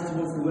says kindness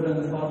towards the widow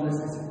and the fatherless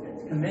is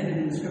commended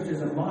in the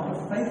scriptures as a mark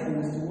of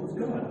faithfulness towards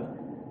God.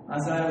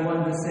 Isaiah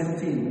 1 verse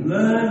 17.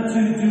 Learn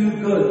to do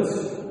good.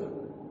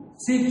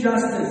 Seek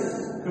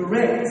justice.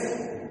 Correct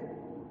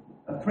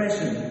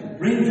oppression.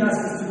 Bring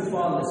justice to the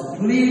fatherless.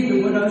 Plead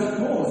the widow's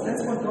cause.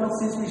 That's what God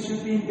says we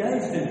should be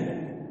engaged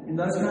in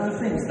those kind of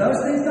things.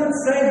 Those things don't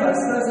save us.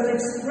 Those are an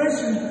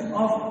expression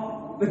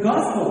of the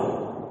gospel.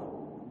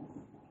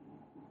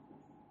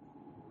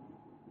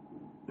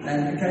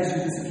 And in case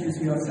you just accuse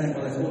me of saying,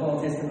 well, it's all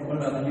Old Testament, what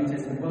about the New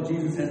Testament? Well,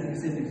 Jesus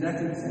said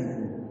exactly the same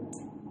thing.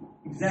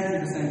 Exactly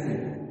the same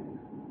thing.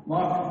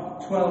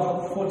 Mark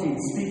 12:40,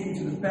 speaking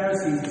to the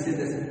Pharisees, he said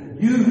this,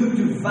 you who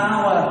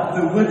devour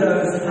the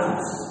widow's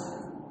house.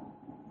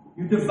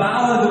 You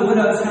devour the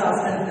widow's house,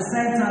 and at the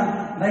same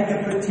time make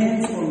a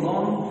pretense for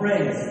long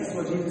prayers. This is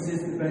what Jesus says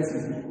to the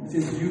Pharisees.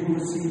 He says, you will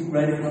receive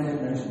greater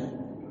condemnation.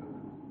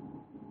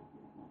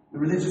 The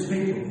religious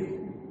people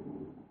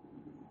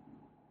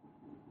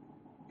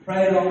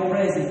pray long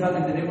prayers in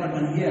public that everyone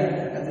can hear,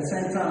 at the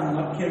same time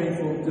not caring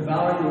for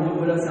devouring the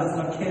widow's house,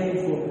 not caring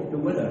for the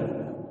widow.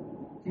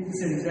 Jesus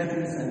said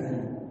exactly the same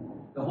thing.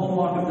 The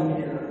hallmark of the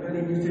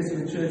early New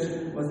Testament church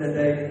was that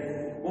they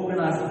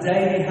organized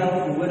daily help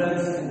for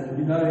widows. And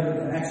you know,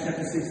 in Acts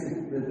chapter 6,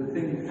 the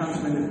thing comes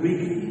when the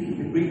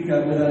Greek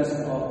widows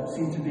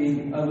seem to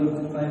be overlooked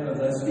in favor of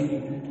those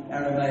speaking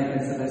Aramaic.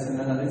 And so they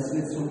said, no,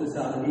 let's sort this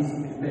out. It needs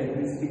to be fair. It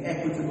needs to be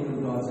equitable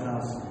in God's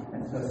house.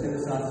 And so set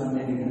aside some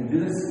men who are going to do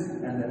this,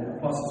 and the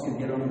apostles can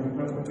get on with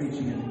the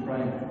preaching and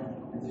praying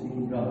and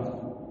seeking God.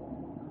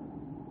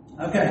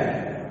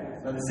 Okay.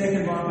 So the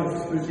second mark of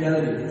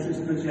spirituality, true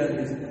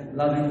spirituality, is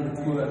loving the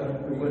poor,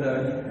 the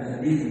widow, and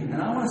the needy. And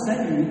I want to say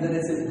to you that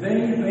it's a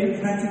very, very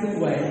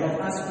practical way of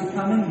us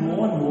becoming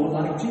more and more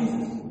like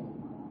Jesus.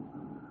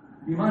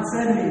 You might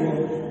say to me, well,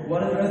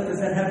 what on earth does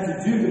that have to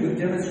do with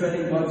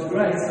demonstrating God's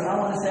grace? And I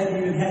want to say to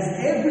you, it has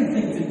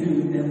everything to do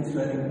with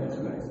demonstrating God's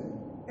grace.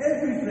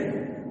 Everything.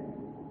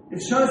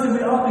 It shows that we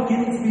are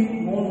beginning to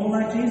be more and more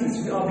like Jesus.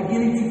 We are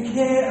beginning to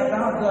care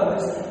about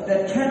those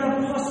that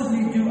cannot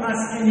possibly do us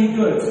any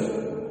good.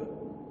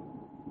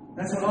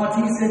 That's what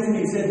R.T. said to me.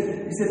 He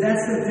said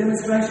that's the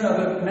demonstration of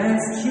a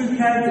man's true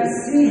character.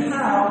 See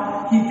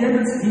how he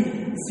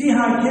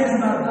cares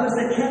about those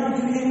that cannot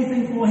do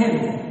anything for him.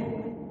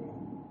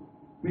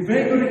 We're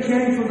very good at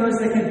caring for those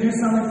that can do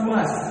something for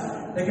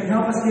us. They can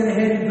help us get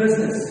ahead in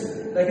business.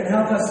 They can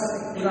help us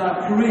in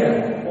our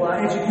career or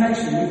our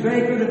education. We're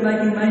very good at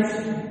making mates,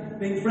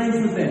 being friends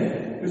with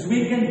them, because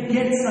we can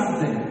get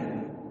something.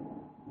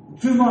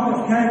 The true mark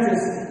of character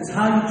is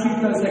how you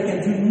treat those that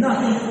can do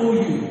nothing for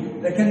you.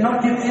 They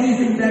cannot give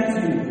anything back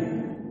to you.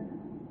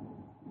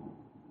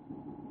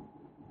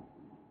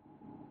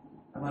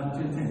 Am I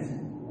too intense?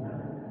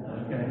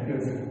 Okay,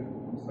 good.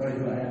 I'm sorry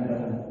if I am.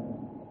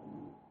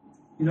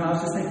 You know, I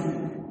was just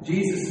thinking,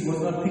 Jesus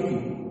was not picky.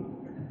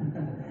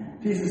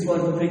 Jesus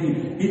wasn't picky.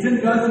 He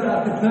didn't go to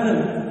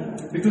Capernaum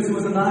because it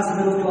was a nice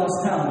middle-class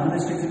town,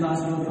 ministering to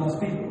nice middle-class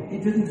people. He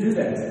didn't do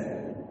that.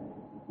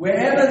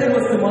 Wherever there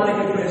was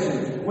demonic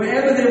oppression,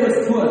 wherever there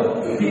was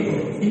poor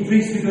people, he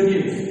preached the good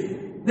news.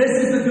 This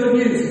is the good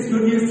news. It's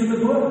good news to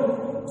the poor.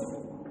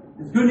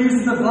 It's good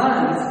news to the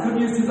blind. It's good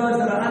news to those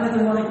that are under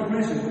demonic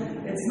oppression.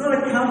 It's not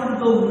a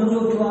comfortable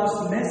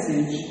middle-class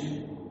message.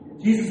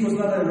 Jesus was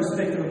not a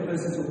respecter of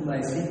persons or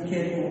place. He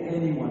cared for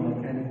anyone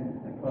that came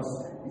across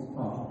his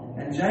path.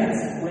 And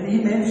James, when he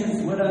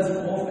mentions widows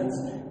and orphans,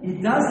 he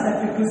does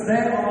that because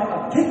they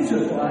are a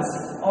picture for us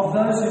of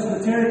those whose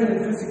material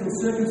and physical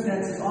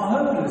circumstances are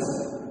hopeless.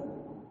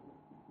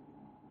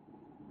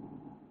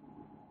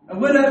 A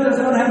widow does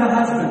not have a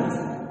husband.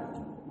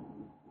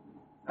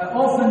 An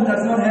orphan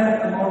does not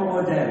have a mom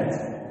or dad.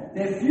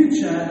 Their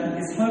future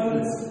is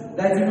hopeless.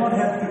 They do not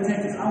have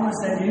protectors. I want to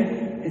say to you,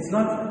 it's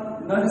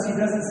not, notice he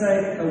doesn't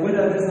say a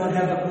widow does not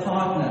have a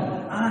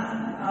partner.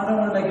 I don't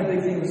want to make a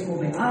big thing of a small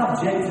thing. I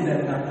object to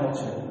that in our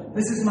culture.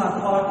 This is my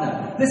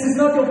partner. This is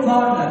not your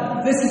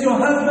partner. This is your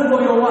husband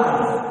or your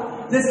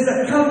wife. This is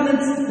a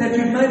covenant that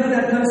you've made with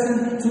that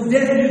person till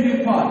death do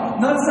you part.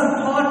 Not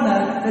some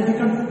partner that you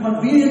can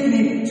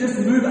conveniently just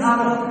move out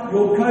of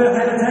your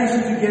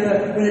cohabitation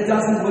together when it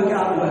doesn't work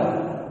out well.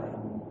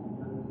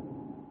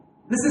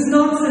 This is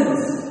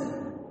nonsense.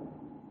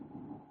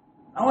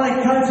 I want to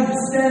encourage you to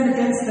stand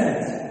against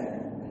that.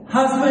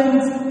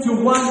 Husband to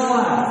one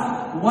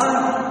wife,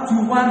 wife to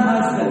one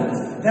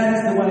husband. That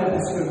is the way of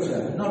the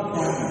scripture, not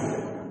partner.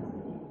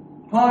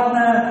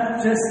 Partner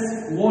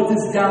just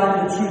waters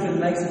down the truth and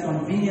makes it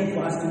convenient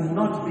for us to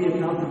not be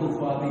accountable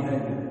for our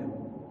behavior.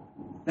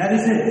 That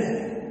is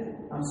it.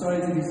 I'm sorry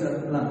to be so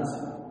blunt.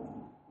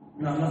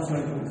 No, I'm not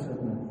sorry to be so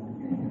blunt.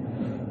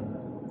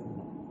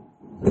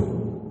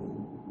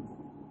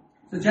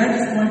 So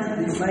James' point that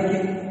he's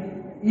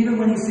making, even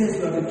when he says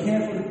you have to be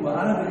careful with the poor,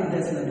 I don't believe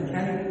that's in a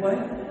mechanical way.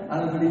 I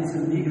don't believe it's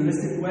in a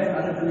legalistic way.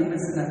 I don't believe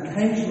it's in an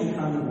occasional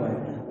kind of way.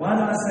 Why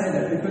do I say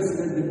that? Because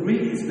the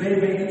Greek is very,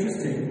 very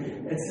interesting.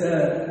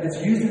 It's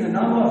used in a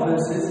number of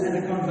verses, and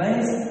it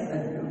conveys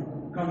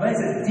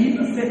a deep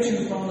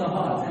affection from the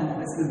heart.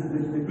 And it's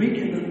the Greek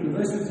in the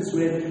verse we just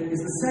read is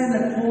the same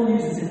that Paul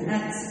uses in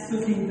Acts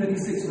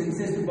 15:36 when he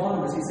says to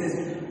Barnabas, he says,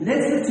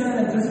 let's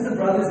return and visit the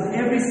brothers in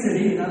every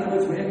city, in other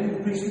words, wherever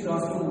we preach the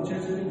gospel, the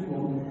church has been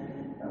formed,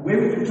 where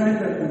we proclaim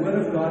the word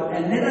of God,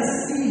 and let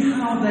us see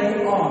how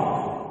they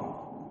are.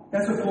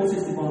 That's what Paul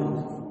says to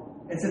Barnabas.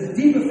 It's a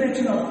deep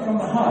affection from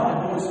the heart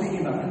that Paul is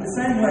speaking about. In the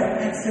same way,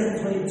 Acts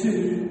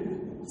 7:22,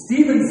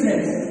 Stephen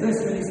says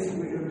this when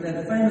he's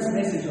that famous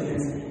message of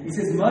his. He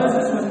says,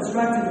 Moses was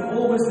instructed in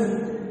all wisdom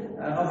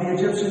of the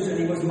Egyptians, and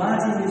he was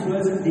mighty in his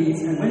words and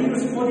deeds. And when he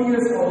was 40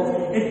 years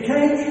old, it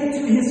came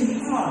into his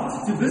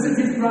heart to visit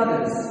his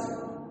brothers.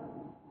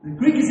 The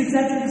Greek is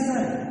exactly the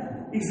same.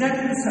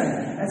 Exactly the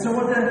same. And so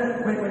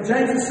when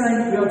James is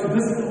saying we are to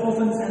visit the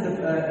orphans and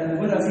the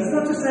widows, he's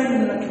not just saying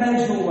in an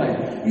occasional way.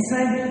 He's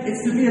saying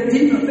it's to be a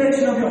deep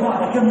affection of your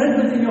heart, a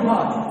commitment in your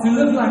heart, to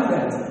live like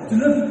that. To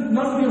live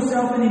not for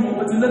yourself anymore,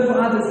 but to live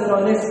for others that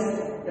are less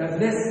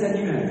than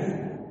you have.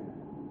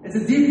 It's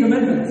a deep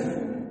commitment.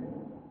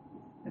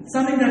 It's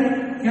something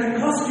that can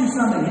cost you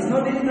something. He's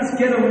not letting us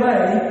get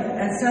away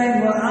and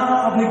saying, well,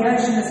 our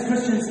obligation as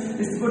Christians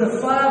is to put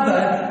a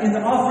fiver in the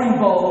offering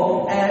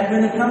bowl and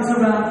when it comes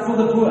around for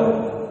the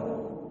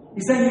poor.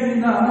 He's saying,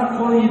 no, I'm not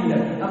calling you to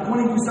that. I'm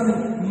calling you to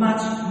something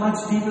much, much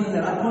deeper than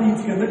that. I'm calling you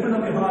to commitment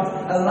of your heart,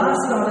 a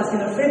lifestyle that's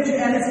going to affect you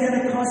and it's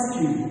going to cost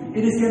you.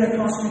 It is going to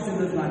cost you to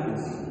live like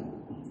this.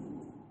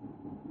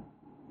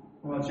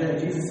 Well,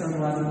 Jesus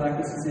summarized it like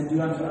this. He said,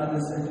 do unto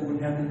others as you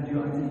would have them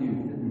do unto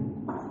you.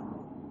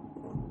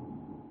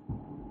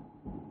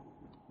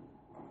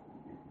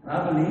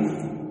 I believe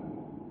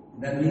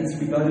that means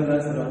we go to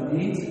those that are in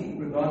need,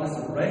 regardless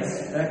of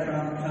race,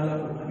 background, color,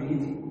 or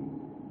creed.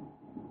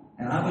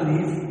 And I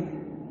believe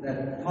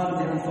that part of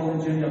the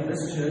unfolding journey of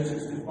this church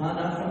is to find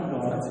out from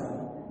God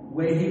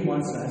where He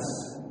wants us,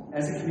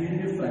 as a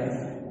community of faith,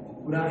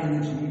 to put our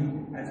energy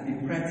and to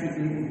be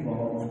practically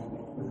involved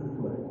with the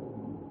poor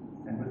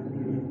and with the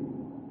needy.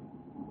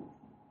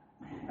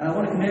 And I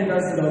want to commend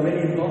those that are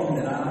already involved in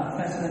that. I'm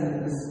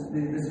fascinated with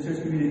this church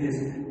community.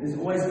 There's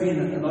always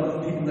been a lot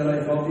of people that are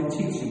involved in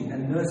teaching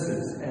and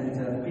nurses and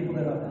people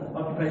that are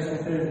occupational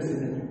therapists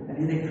and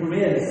in their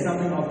careers,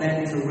 something of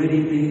that is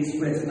already being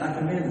expressed. And I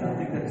commend them. I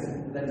think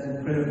that is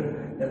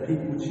incredible that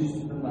people would choose to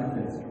live like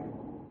that.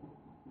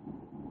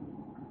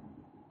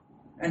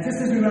 And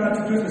just as we run up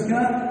to Christmas,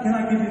 can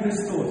I give you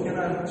this thought? Can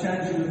I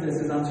challenge you with this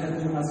as I'm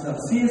challenging myself?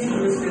 C.S.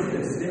 Lewis said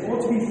this: there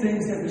ought to be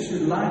things that we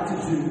should like to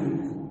do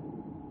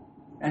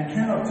and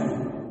cannot do,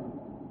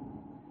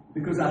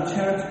 because our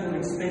charitable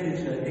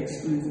expenditure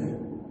excludes them.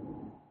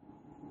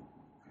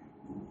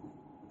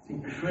 It's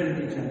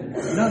incredibly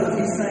challenging. In other words,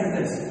 he's saying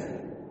this: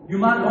 you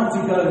might want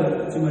to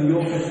go to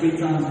Mallorca 3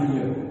 times a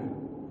year,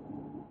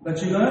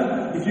 but you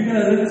know, if you're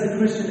going to live as a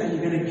Christian and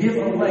you're going to give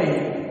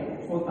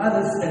away for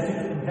others that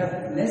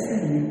have less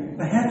than you,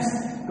 perhaps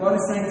God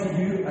is saying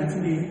to you and to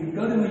me,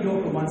 go to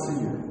Mallorca once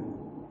a year.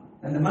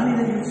 And the money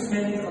that you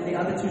spend on the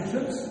other 2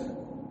 trips,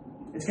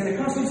 it's going to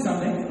cost you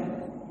something,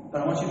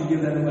 but I want you to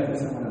give that away to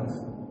someone else.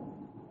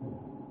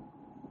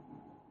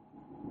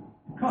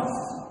 It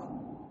costs.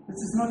 This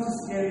is not just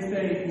scary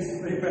fairy, this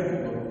is very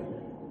practical.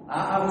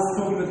 I was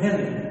talking with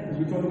Helen, as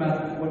we were talking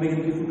about what we're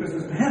going to do for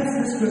Christmas. Perhaps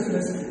this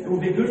Christmas, it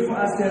will be good for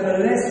us to have a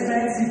less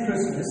fancy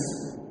Christmas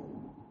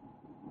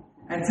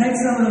and take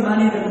some of the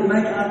money that would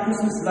make our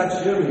Christmas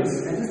luxurious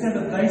and just have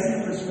a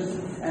basic Christmas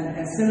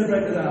and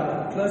celebrate with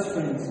our close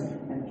friends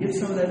and give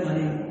some of that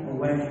money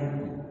away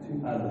to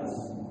others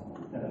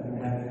that are going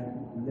to have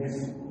less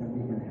than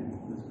we can have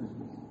this Christmas.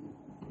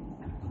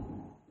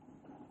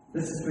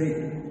 This is very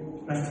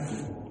practical.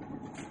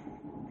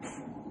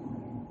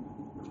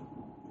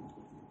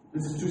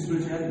 This is true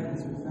spirituality.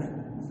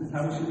 This is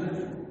how we should live.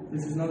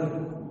 This is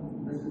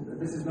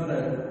not a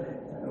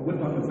whip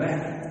on the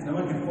back. No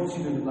one can force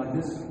you to live like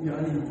this. You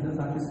only live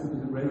like this because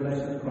of the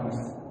revelation of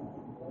Christ.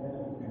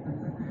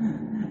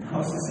 I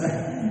was to say,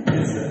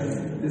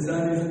 there's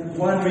only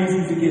one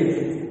reason to give.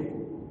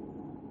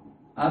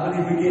 I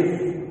believe we give.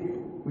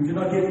 We do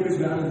not give because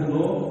we are under the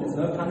law. There's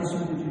no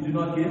punishment if you do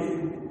not give.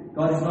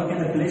 God is not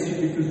going to bless you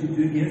because you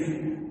do give.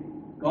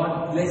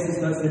 God blesses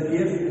those that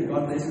give, and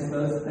God blesses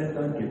those that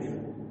don't give.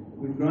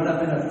 We've grown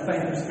up in a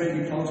faith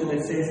prosperity culture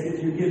that says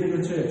if you give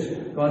in the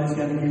church, God is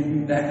going to give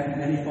you back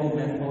manifold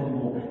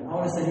more. I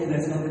want to say to you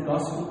that's not the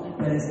gospel.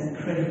 That is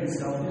incredibly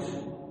selfish.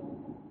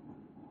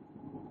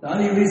 The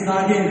only reason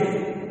I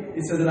give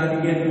is so that I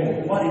can get more.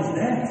 What is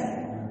that?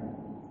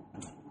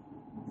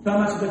 So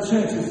much of the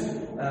church is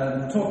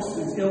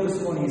ill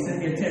this morning. He sent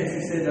me a text.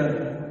 He said,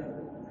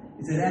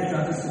 Andrew,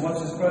 I just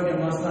watched this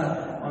program last night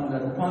on the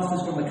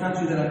pastors from the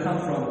country that I come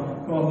from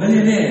who are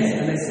millionaires,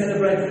 and they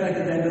celebrate the fact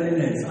that they're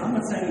millionaires. I'm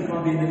not saying you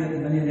can't be a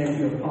millionaire if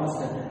you're a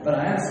pastor, but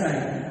I am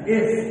saying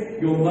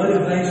if your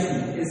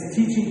motivation is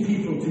teaching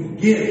people to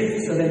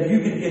give so that you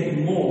can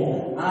get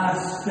more, I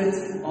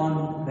spit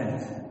on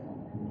that.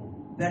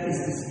 That is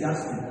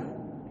disgusting.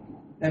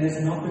 That is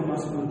not the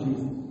gospel of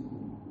Jesus.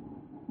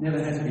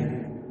 Never has been.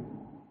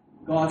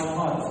 God's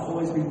heart has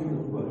always been for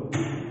the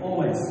poor.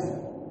 Always.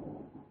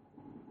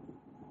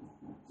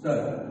 So,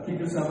 keep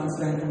yourself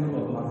unstained from the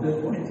world. My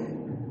third point.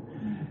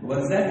 What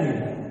does that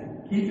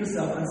mean? Keep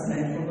yourself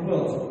unstained from the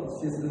world.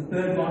 It's just the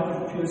third mark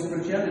of pure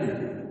spirituality.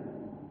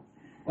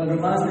 Well, it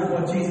reminds me of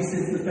what Jesus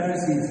said to the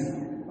Pharisees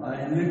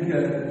in Luke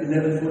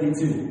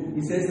 11:42.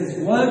 He says this,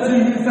 "Woe to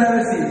you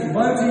Pharisees,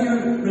 woe to you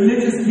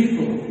religious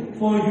people,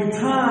 for you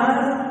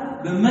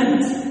tithe the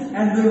mint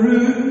and the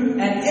rue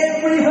and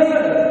every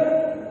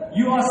herb.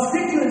 You are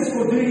sticklers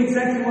for doing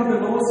exactly what the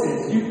law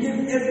says. You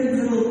give every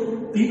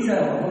little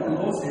detail of what the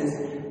law says,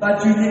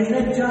 but you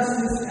neglect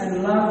justice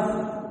and love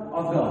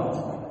of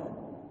God."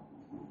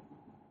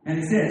 And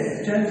he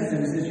says, changes him,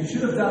 he says, you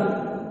should have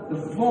done the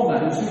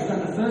former, you should have done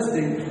the first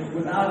thing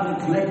without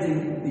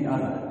neglecting the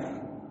other.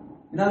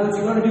 In other words,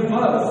 you've got to do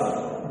both.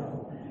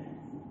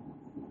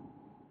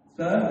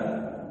 So,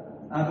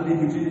 I believe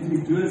we do need to be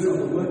doers of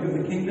the work of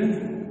the kingdom,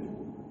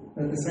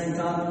 but at the same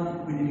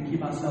time, we need to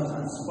keep ourselves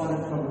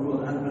unspotted from the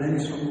world,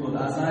 unblemished from the world.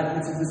 Isaiah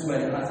puts it this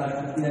way, in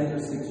Isaiah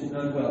 58:6, you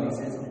know it well, he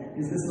says,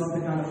 "Is this not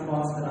the kind of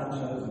fast that I've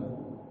chosen?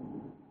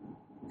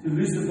 To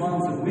loose the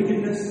bonds of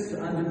wickedness,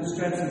 to undo the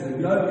straps of the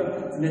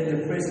yoke, to let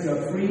the oppressed go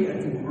free,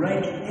 and to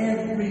break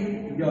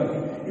every yoke.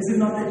 Is it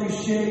not that you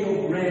share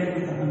your bread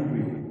with the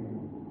hungry,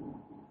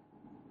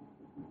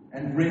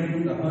 and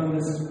bring the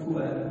homeless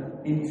poor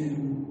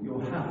into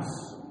your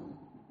house?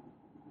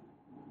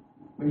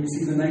 When you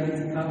see the naked,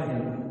 to cover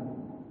him,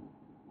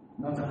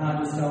 not to hide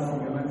yourself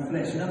from your own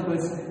flesh." In other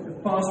words,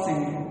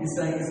 fasting is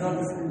saying it's not.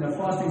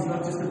 Fasting is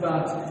not just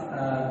about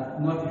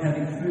not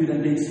having food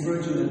and being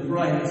spiritual and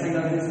praying. It's saying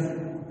that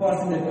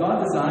fasting that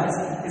God desires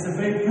is a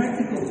very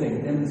practical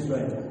thing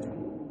demonstrated.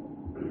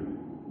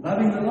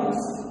 Loving the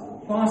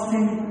lost,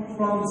 fasting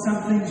from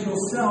some things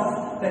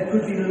yourself that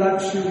could be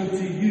luxury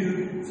to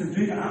you, to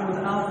do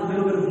without a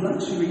little bit of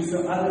luxury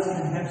so others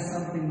can have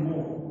something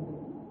more.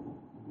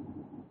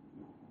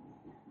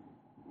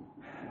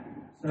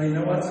 So you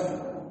know what?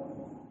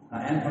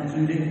 I am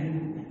concluding.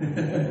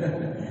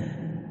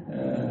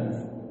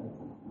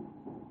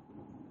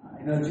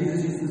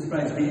 Jesus used this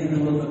phrase, "Be in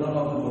the world but not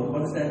of the world."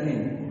 What does that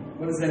mean?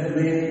 What does that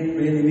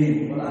really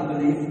mean? Well, I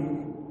believe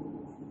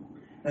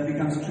that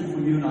becomes true for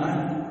you and I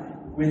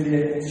when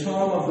the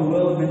charm of the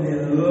world, when the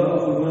allure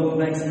of the world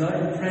makes no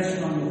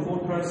impression on your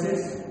thought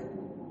process,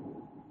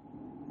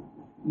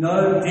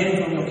 no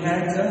dent on your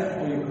character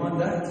or your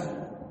conduct,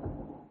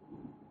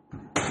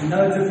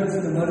 no difference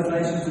in the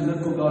motivation to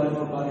live for God and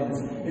for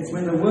godliness. It's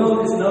when the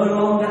world is no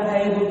longer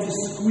able to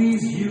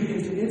squeeze you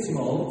into its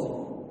mold,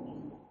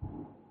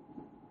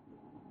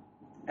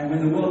 and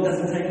when the world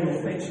doesn't take your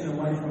affection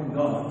away from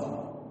God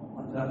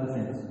onto other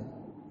things.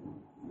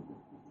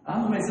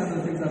 I know some of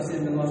the things I've said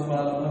in the last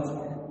while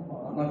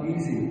are not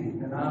easy,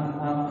 and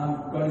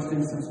God is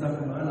doing some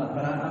stuff in my own life.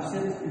 But I've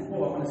said this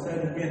before, I'm going to say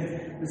it again.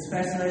 This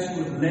fascination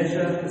with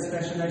leisure, this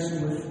fascination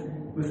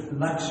with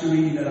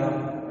luxury that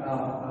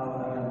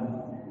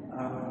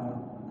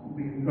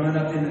we've grown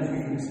up in and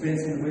we've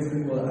experienced in the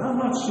Western world, I'm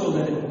not sure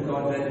that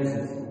God values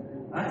it.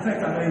 In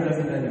fact, I know He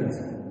doesn't value it.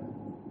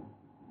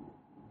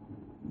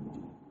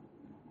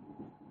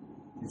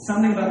 It's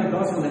something about the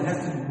gospel that has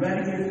to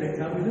radically affect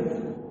how we live.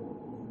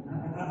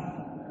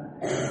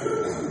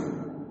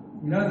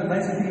 The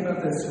amazing thing about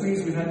the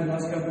squeeze we've had in the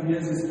last couple of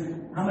years is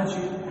how much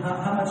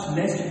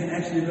less you can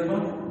actually live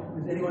on.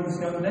 Has anyone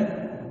discovered that?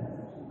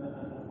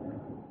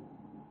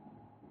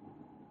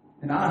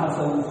 In our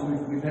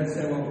household, we've had to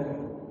say, well,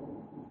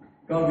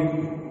 God, we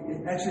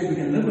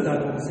can live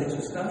without all this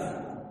extra stuff.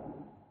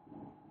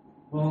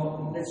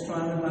 Well, let's try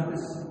and live like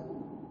this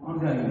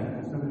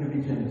ongoing, so we can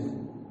be generous.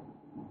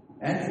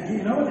 And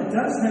you know what? It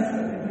does have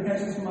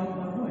implications for my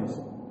boys.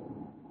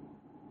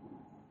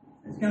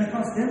 It's going to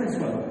cost them as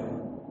well.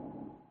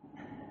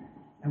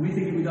 And we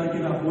think if we don't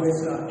give our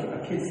boys, our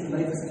kids, the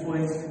latest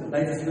toys, the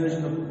latest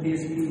version of the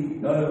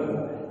PSP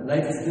Go, the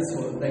latest this,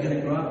 or they're going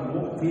to grow up and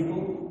walk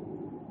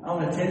people. I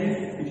want to tell you,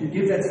 if you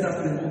give that stuff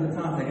to them all the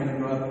time, they're going to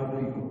grow up and walk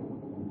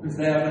people. Because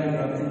they are going to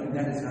grow up thinking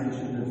that is how you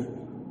should live.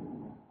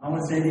 I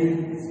want to say to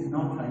you, it's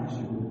not how you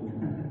should live.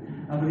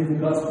 I believe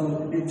the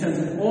gospel, it turns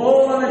it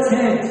all on its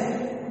head.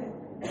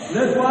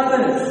 Live by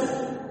this.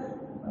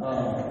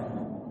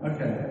 Oh,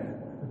 okay.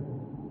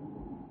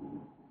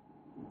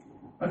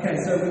 Okay,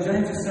 so when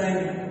James is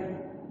saying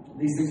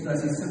these things to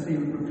us, he's simply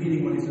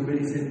repeating what he's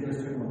already said in verse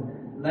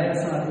 21. Lay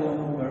aside all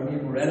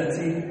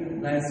immorality,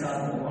 lay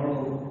aside the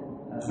moral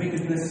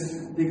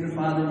wickedness,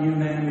 dignify the new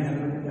man. We have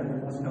looked at that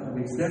the last couple of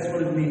weeks. That's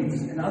what it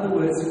means. In other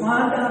words,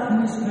 find out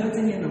who's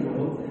hurting in the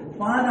world,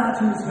 find out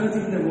who's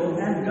hurting in the world,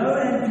 and go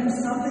and do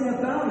something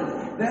about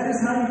it. That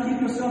is how you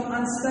keep yourself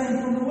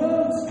unstained from the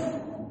world.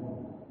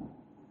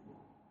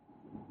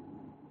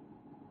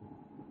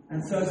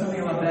 And so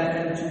something of our bad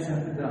attitudes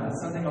have to die.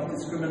 Something of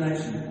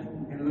discrimination.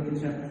 You can look in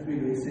chapter 3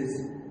 where he says,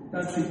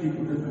 don't treat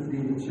people differently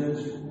in the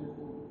church.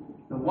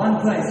 The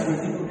one place where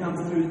people come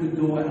through the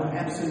door and are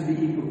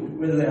absolutely equal,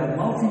 whether they are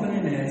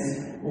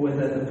multi-millionaires or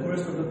whether they're the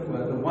poorest of the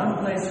poor, the one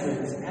place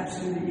where it's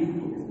absolutely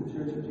equal is the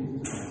church of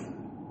Jesus Christ.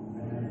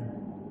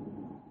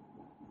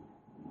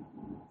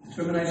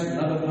 Discrimination,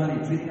 love of money,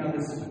 treating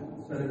others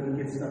so that we can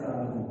get stuff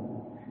out of them.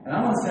 And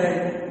I want to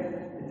say,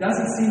 it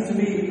doesn't seem to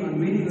me, on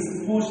reading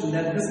this portion,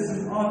 that this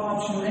is an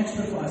optional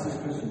extra for us as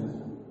Christians.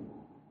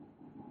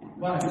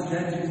 Why? Because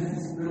James uses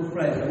this little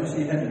phrase. I wish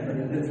he hadn't, but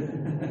he did.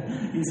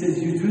 He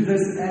says, you do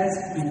this as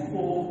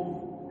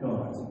before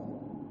God.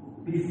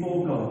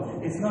 Before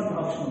God. It's not an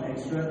optional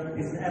extra,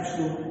 it's an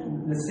actual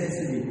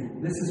necessity.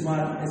 This is why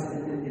it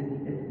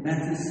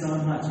matters so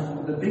much.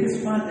 The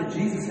biggest fight that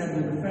Jesus had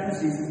with the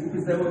Pharisees is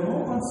because they were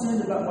more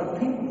concerned about what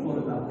people thought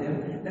about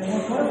them than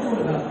what God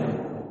thought about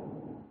them.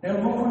 They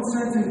were more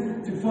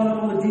concerned to follow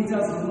all the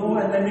details of the law,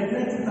 and they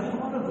neglected the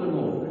heart of the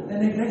law. They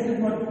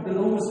neglected what the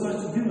law was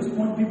supposed to do, was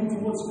point people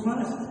towards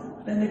Christ.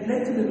 They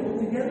neglected it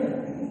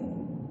altogether.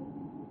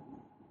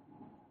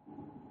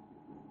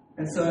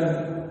 And so,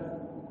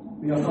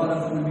 we are hard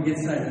up when we get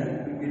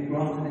saved. We get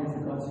grafted into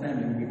God's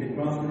family. We get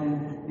grafted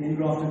in. The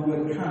engrafted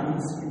word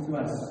comes into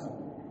us.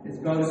 It's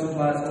God who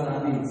supplies all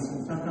our needs.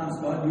 Sometimes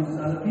God uses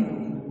other people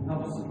to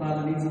help us supply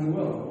the needs of the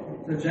world.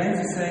 So James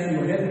is saying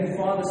your Heavenly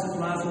Father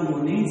supplies all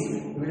your needs.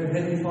 Your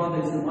Heavenly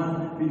Father is the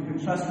one who you can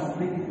trust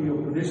completely for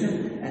your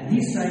provision. And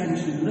he's saying we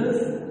should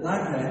live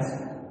like that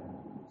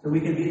so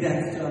we can be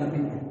that to other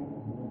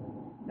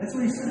people. That's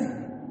what he's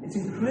saying. It's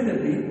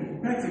incredibly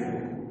practical.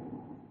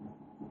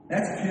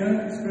 That's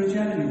pure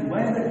spirituality. The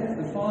way that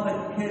the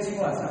Father cares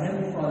for us, our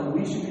Heavenly Father,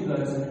 we should be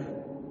those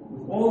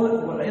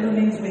with whatever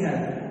means we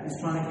have, is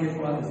trying to care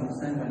for others in the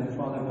same way the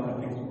Father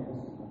God cares for us.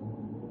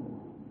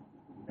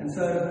 And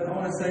so I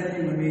want to say to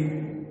you, when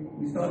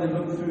we start to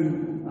look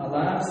through our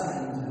lives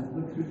and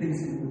look through things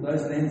with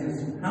those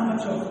lenses, how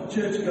much of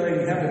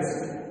church-going habits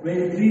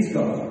really please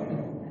God?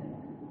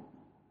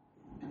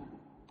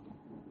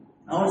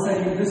 I want to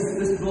say to you,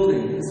 this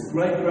building, this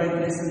great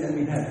blessing that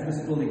we have,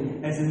 this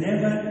building, has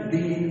never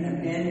been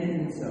an end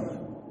in itself.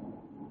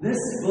 This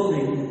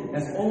building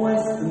has always,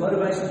 the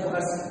motivation for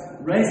us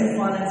raising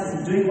finances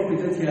and doing what we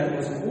did here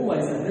was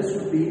always that this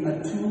would be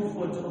a tool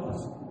for a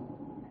task.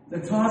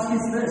 The task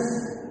is this: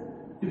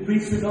 to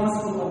preach the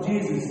gospel of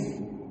Jesus.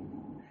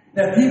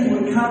 That people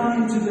would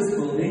come into this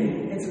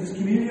building, into this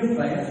community of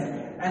faith,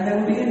 and they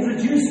will be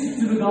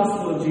introduced to the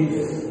gospel of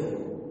Jesus,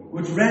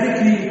 which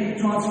radically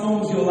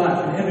transforms your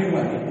life in every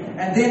way.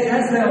 And then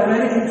as they are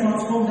radically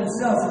transformed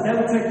themselves, they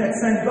will take that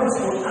same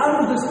gospel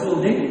out of this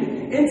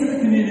building, into the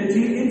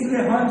community, into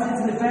their homes,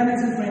 into their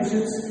families and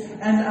friendships,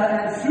 and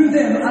through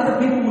them, other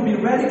people will be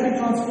radically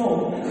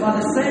transformed by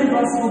the same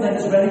gospel that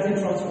has radically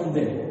transformed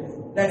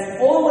them.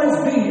 That's always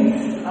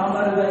been our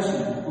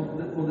motivation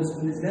for this.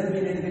 There's never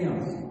been anything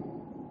else.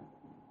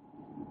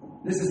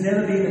 This has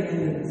never been an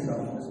end in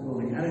itself, this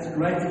building. And it's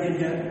great to get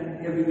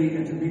here every week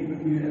and to meet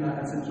with you, and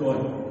it's a joy.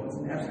 It's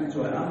an absolute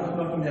joy. I'm not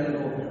knocking that at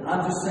all.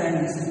 I'm just saying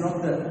this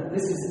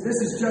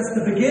is just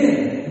the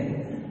beginning.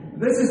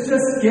 This is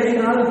just getting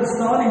out of the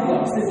starting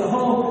blocks. There's a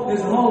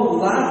whole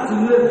life to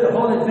live, the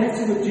whole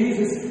adventure with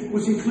Jesus,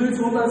 which includes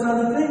all those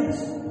other things.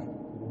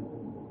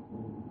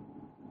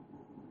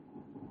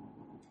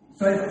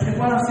 So if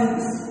what I've said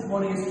this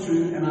morning is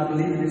true, and I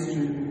believe it is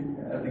true,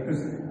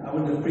 because I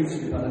wouldn't have preached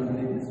it if I didn't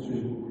believe it's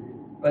true.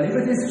 But if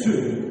it is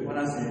true, what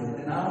I said,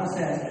 then I want to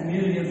say as a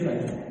community of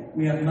faith,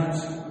 we have much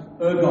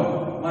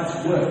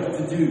work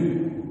to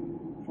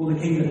do for the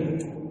kingdom.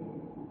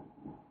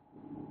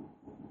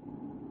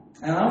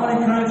 And I want to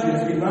encourage you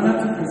as we run up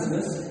to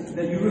Christmas,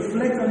 that you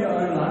reflect on your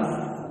own life,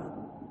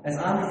 as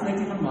I'm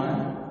reflecting on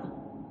mine,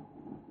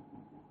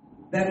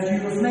 that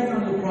you reflect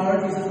on the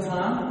priorities of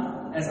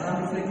time, as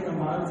I'm reflecting on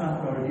my own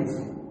time priorities,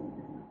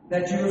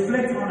 that you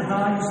reflect on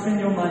how you spend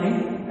your money,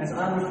 as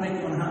I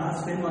reflect on how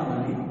I spend my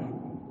money,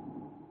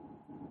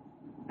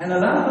 and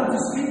allow God to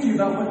speak to you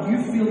about what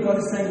you feel God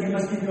is saying you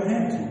must give your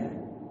hand to.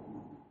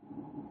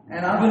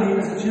 And I believe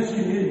as a church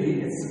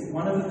community, it's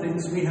one of the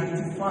things we have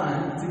to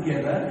find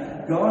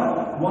together.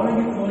 God, what are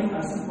you calling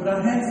us to put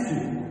our hands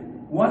to?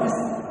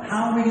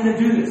 How are we going to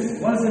do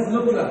this? What does it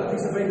look like?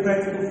 These are very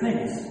practical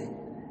things.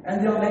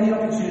 And there are many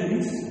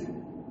opportunities.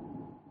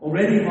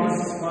 Already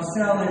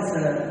Marcel has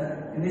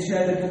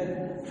initiated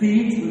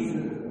Feed, which is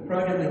a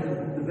program that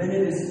the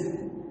Vineyard is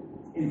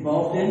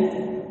involved in,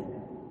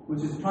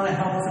 which is trying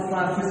to help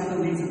supply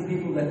physical needs of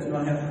people that do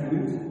not have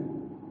food.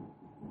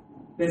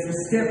 There's a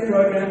STEP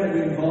program that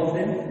we're involved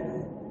in,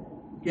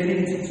 getting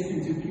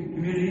into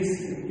communities,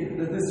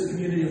 this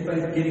community of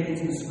faith, getting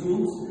into the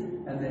schools.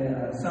 And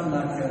there are some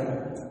like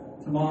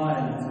Tamar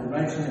and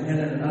Rachel and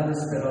Helen and others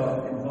that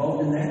are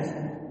involved in that.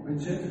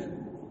 Richard.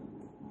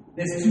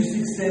 There's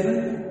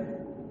 267,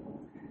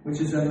 which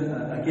is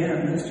again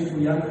a ministry for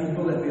young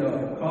people that we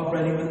are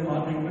cooperating with,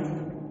 partnering with,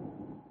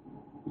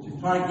 which is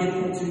trying to get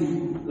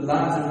into the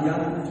lives of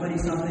young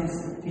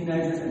 20-somethings,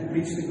 teenagers, and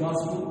preach the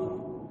gospel.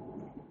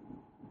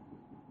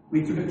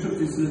 We took a trip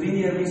to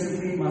Slovenia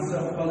recently,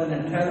 myself, Colin,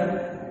 and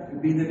Caleb.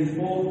 We've been there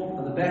before.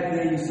 On the back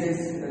there,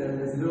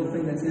 there's a little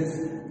thing that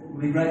says,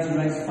 we're going to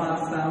raise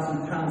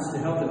 £5,000 to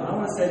help them. I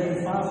want to say to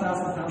you,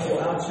 £5,000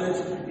 for our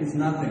church is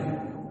nothing.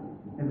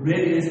 It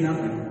really is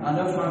nothing. I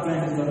know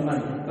 £5,000 is a lot of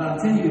money, but I'll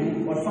tell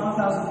you, what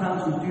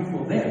 £5,000 will do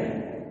for them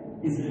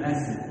is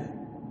massive.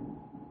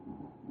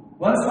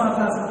 What does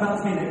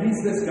 £5,000 mean? It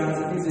means this, guys.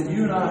 It means that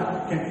you and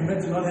I can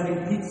commit to not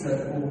having pizza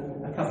for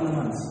a couple of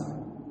months.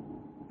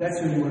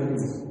 That's really what it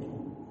is.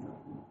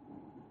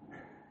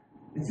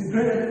 It's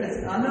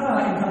incredible. I know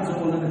our incomes are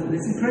all limited.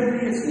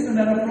 It's just a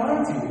matter of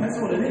priority. That's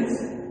all it is.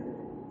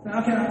 So,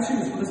 okay, I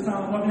choose for this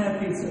time, I'm not going to have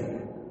pizza.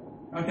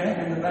 Okay,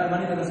 and the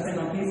money that I spend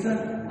on pizza,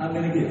 I'm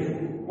going to give.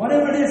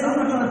 Whatever it is, I'm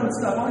not trying to put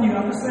stuff on you.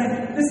 I'm just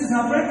saying, this is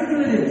how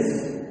practical it is.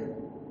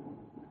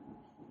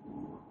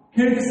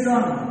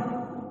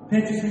 Kyrgyzstan,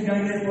 Petra's been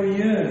going there for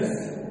years.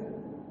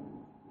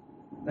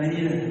 They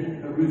need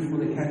a roof for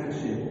the cattle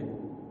shed.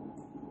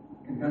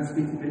 You can go and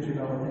speak to Petra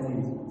about what they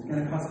need. It's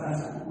going to cost us,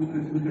 we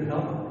could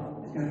help.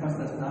 It's going to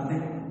cost us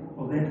nothing.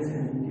 For them, it's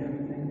going to be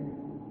everything.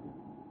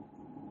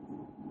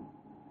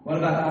 What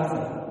about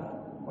Alpha?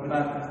 What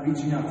about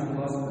reaching out to the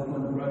lost and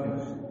the broken?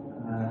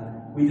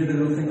 We did a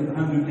little thing with the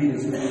hungry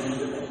leaders.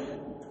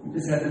 We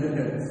just had to look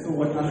at saw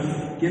what kind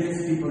of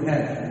gifts people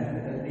had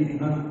at leading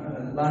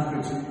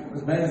Lifebridge. It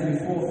was amazing.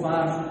 4 or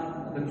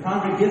 5. The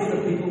primary gift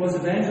of people was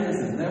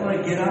evangelism. They want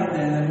to get out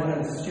there and they want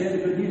to share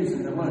the good news.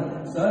 And they want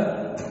to, so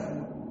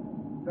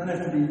don't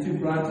have to be too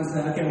bright to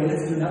say, okay, well,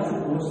 let's do an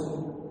Alpha course.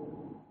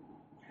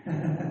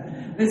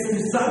 Let's do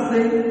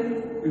something.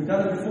 We've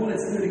done it before.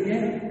 Let's do it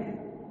again.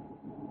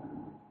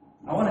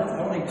 I want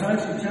to encourage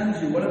you,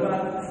 challenge you. What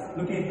about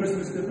looking at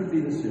Christmas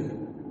differently this year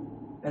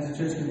as a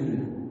church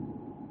community?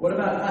 What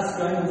about us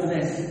going with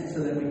less so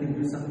that we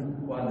can do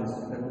something for others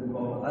that will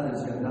involve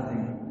others who have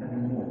nothing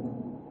having more?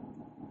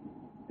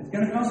 It's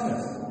going to cost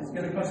us. It's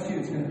going to cost you.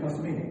 It's going to cost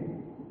me.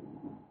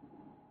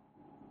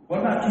 What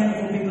about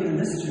caring for people in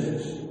this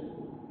church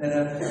that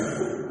have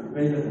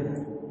very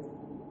little?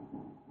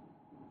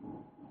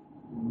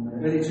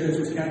 The early church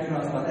was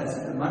characterized by that.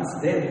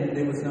 Amongst them,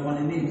 there was no one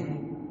in need.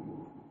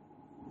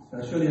 So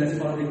surely that's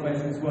part of the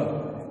equation as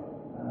well.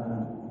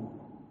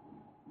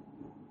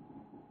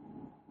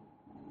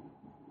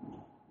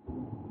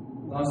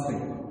 Last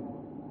thing.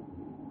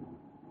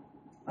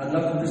 I'd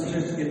love for this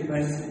church to get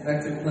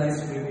back to a place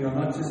where we are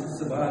not just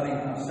surviving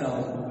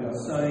ourselves, but we are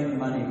sowing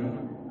money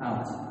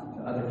out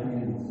to other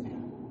communities.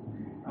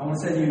 I want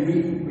to say to you,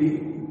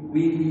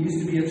 we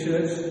used to be a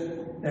church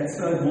that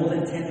sowed more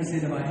than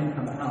 10% of our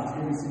income out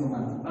every single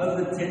month.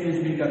 Over the 10 years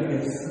we've got,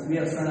 we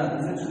have sown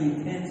out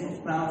literally tens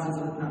of thousands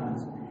of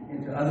pounds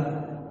into other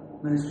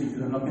ministries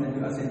that are not going to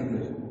do us any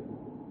good.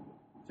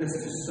 Just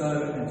to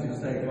sow and to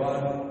say,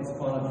 God is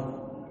part of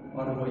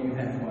what you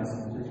have for us.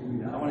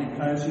 I want to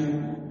encourage you,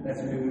 that's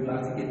where we'd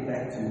like to get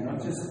back to.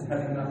 Not just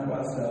having enough for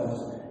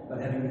ourselves, but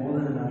having more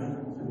than enough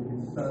so we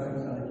can sow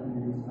into other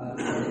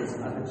communities,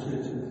 other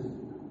churches.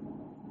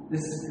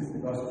 This is the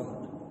gospel.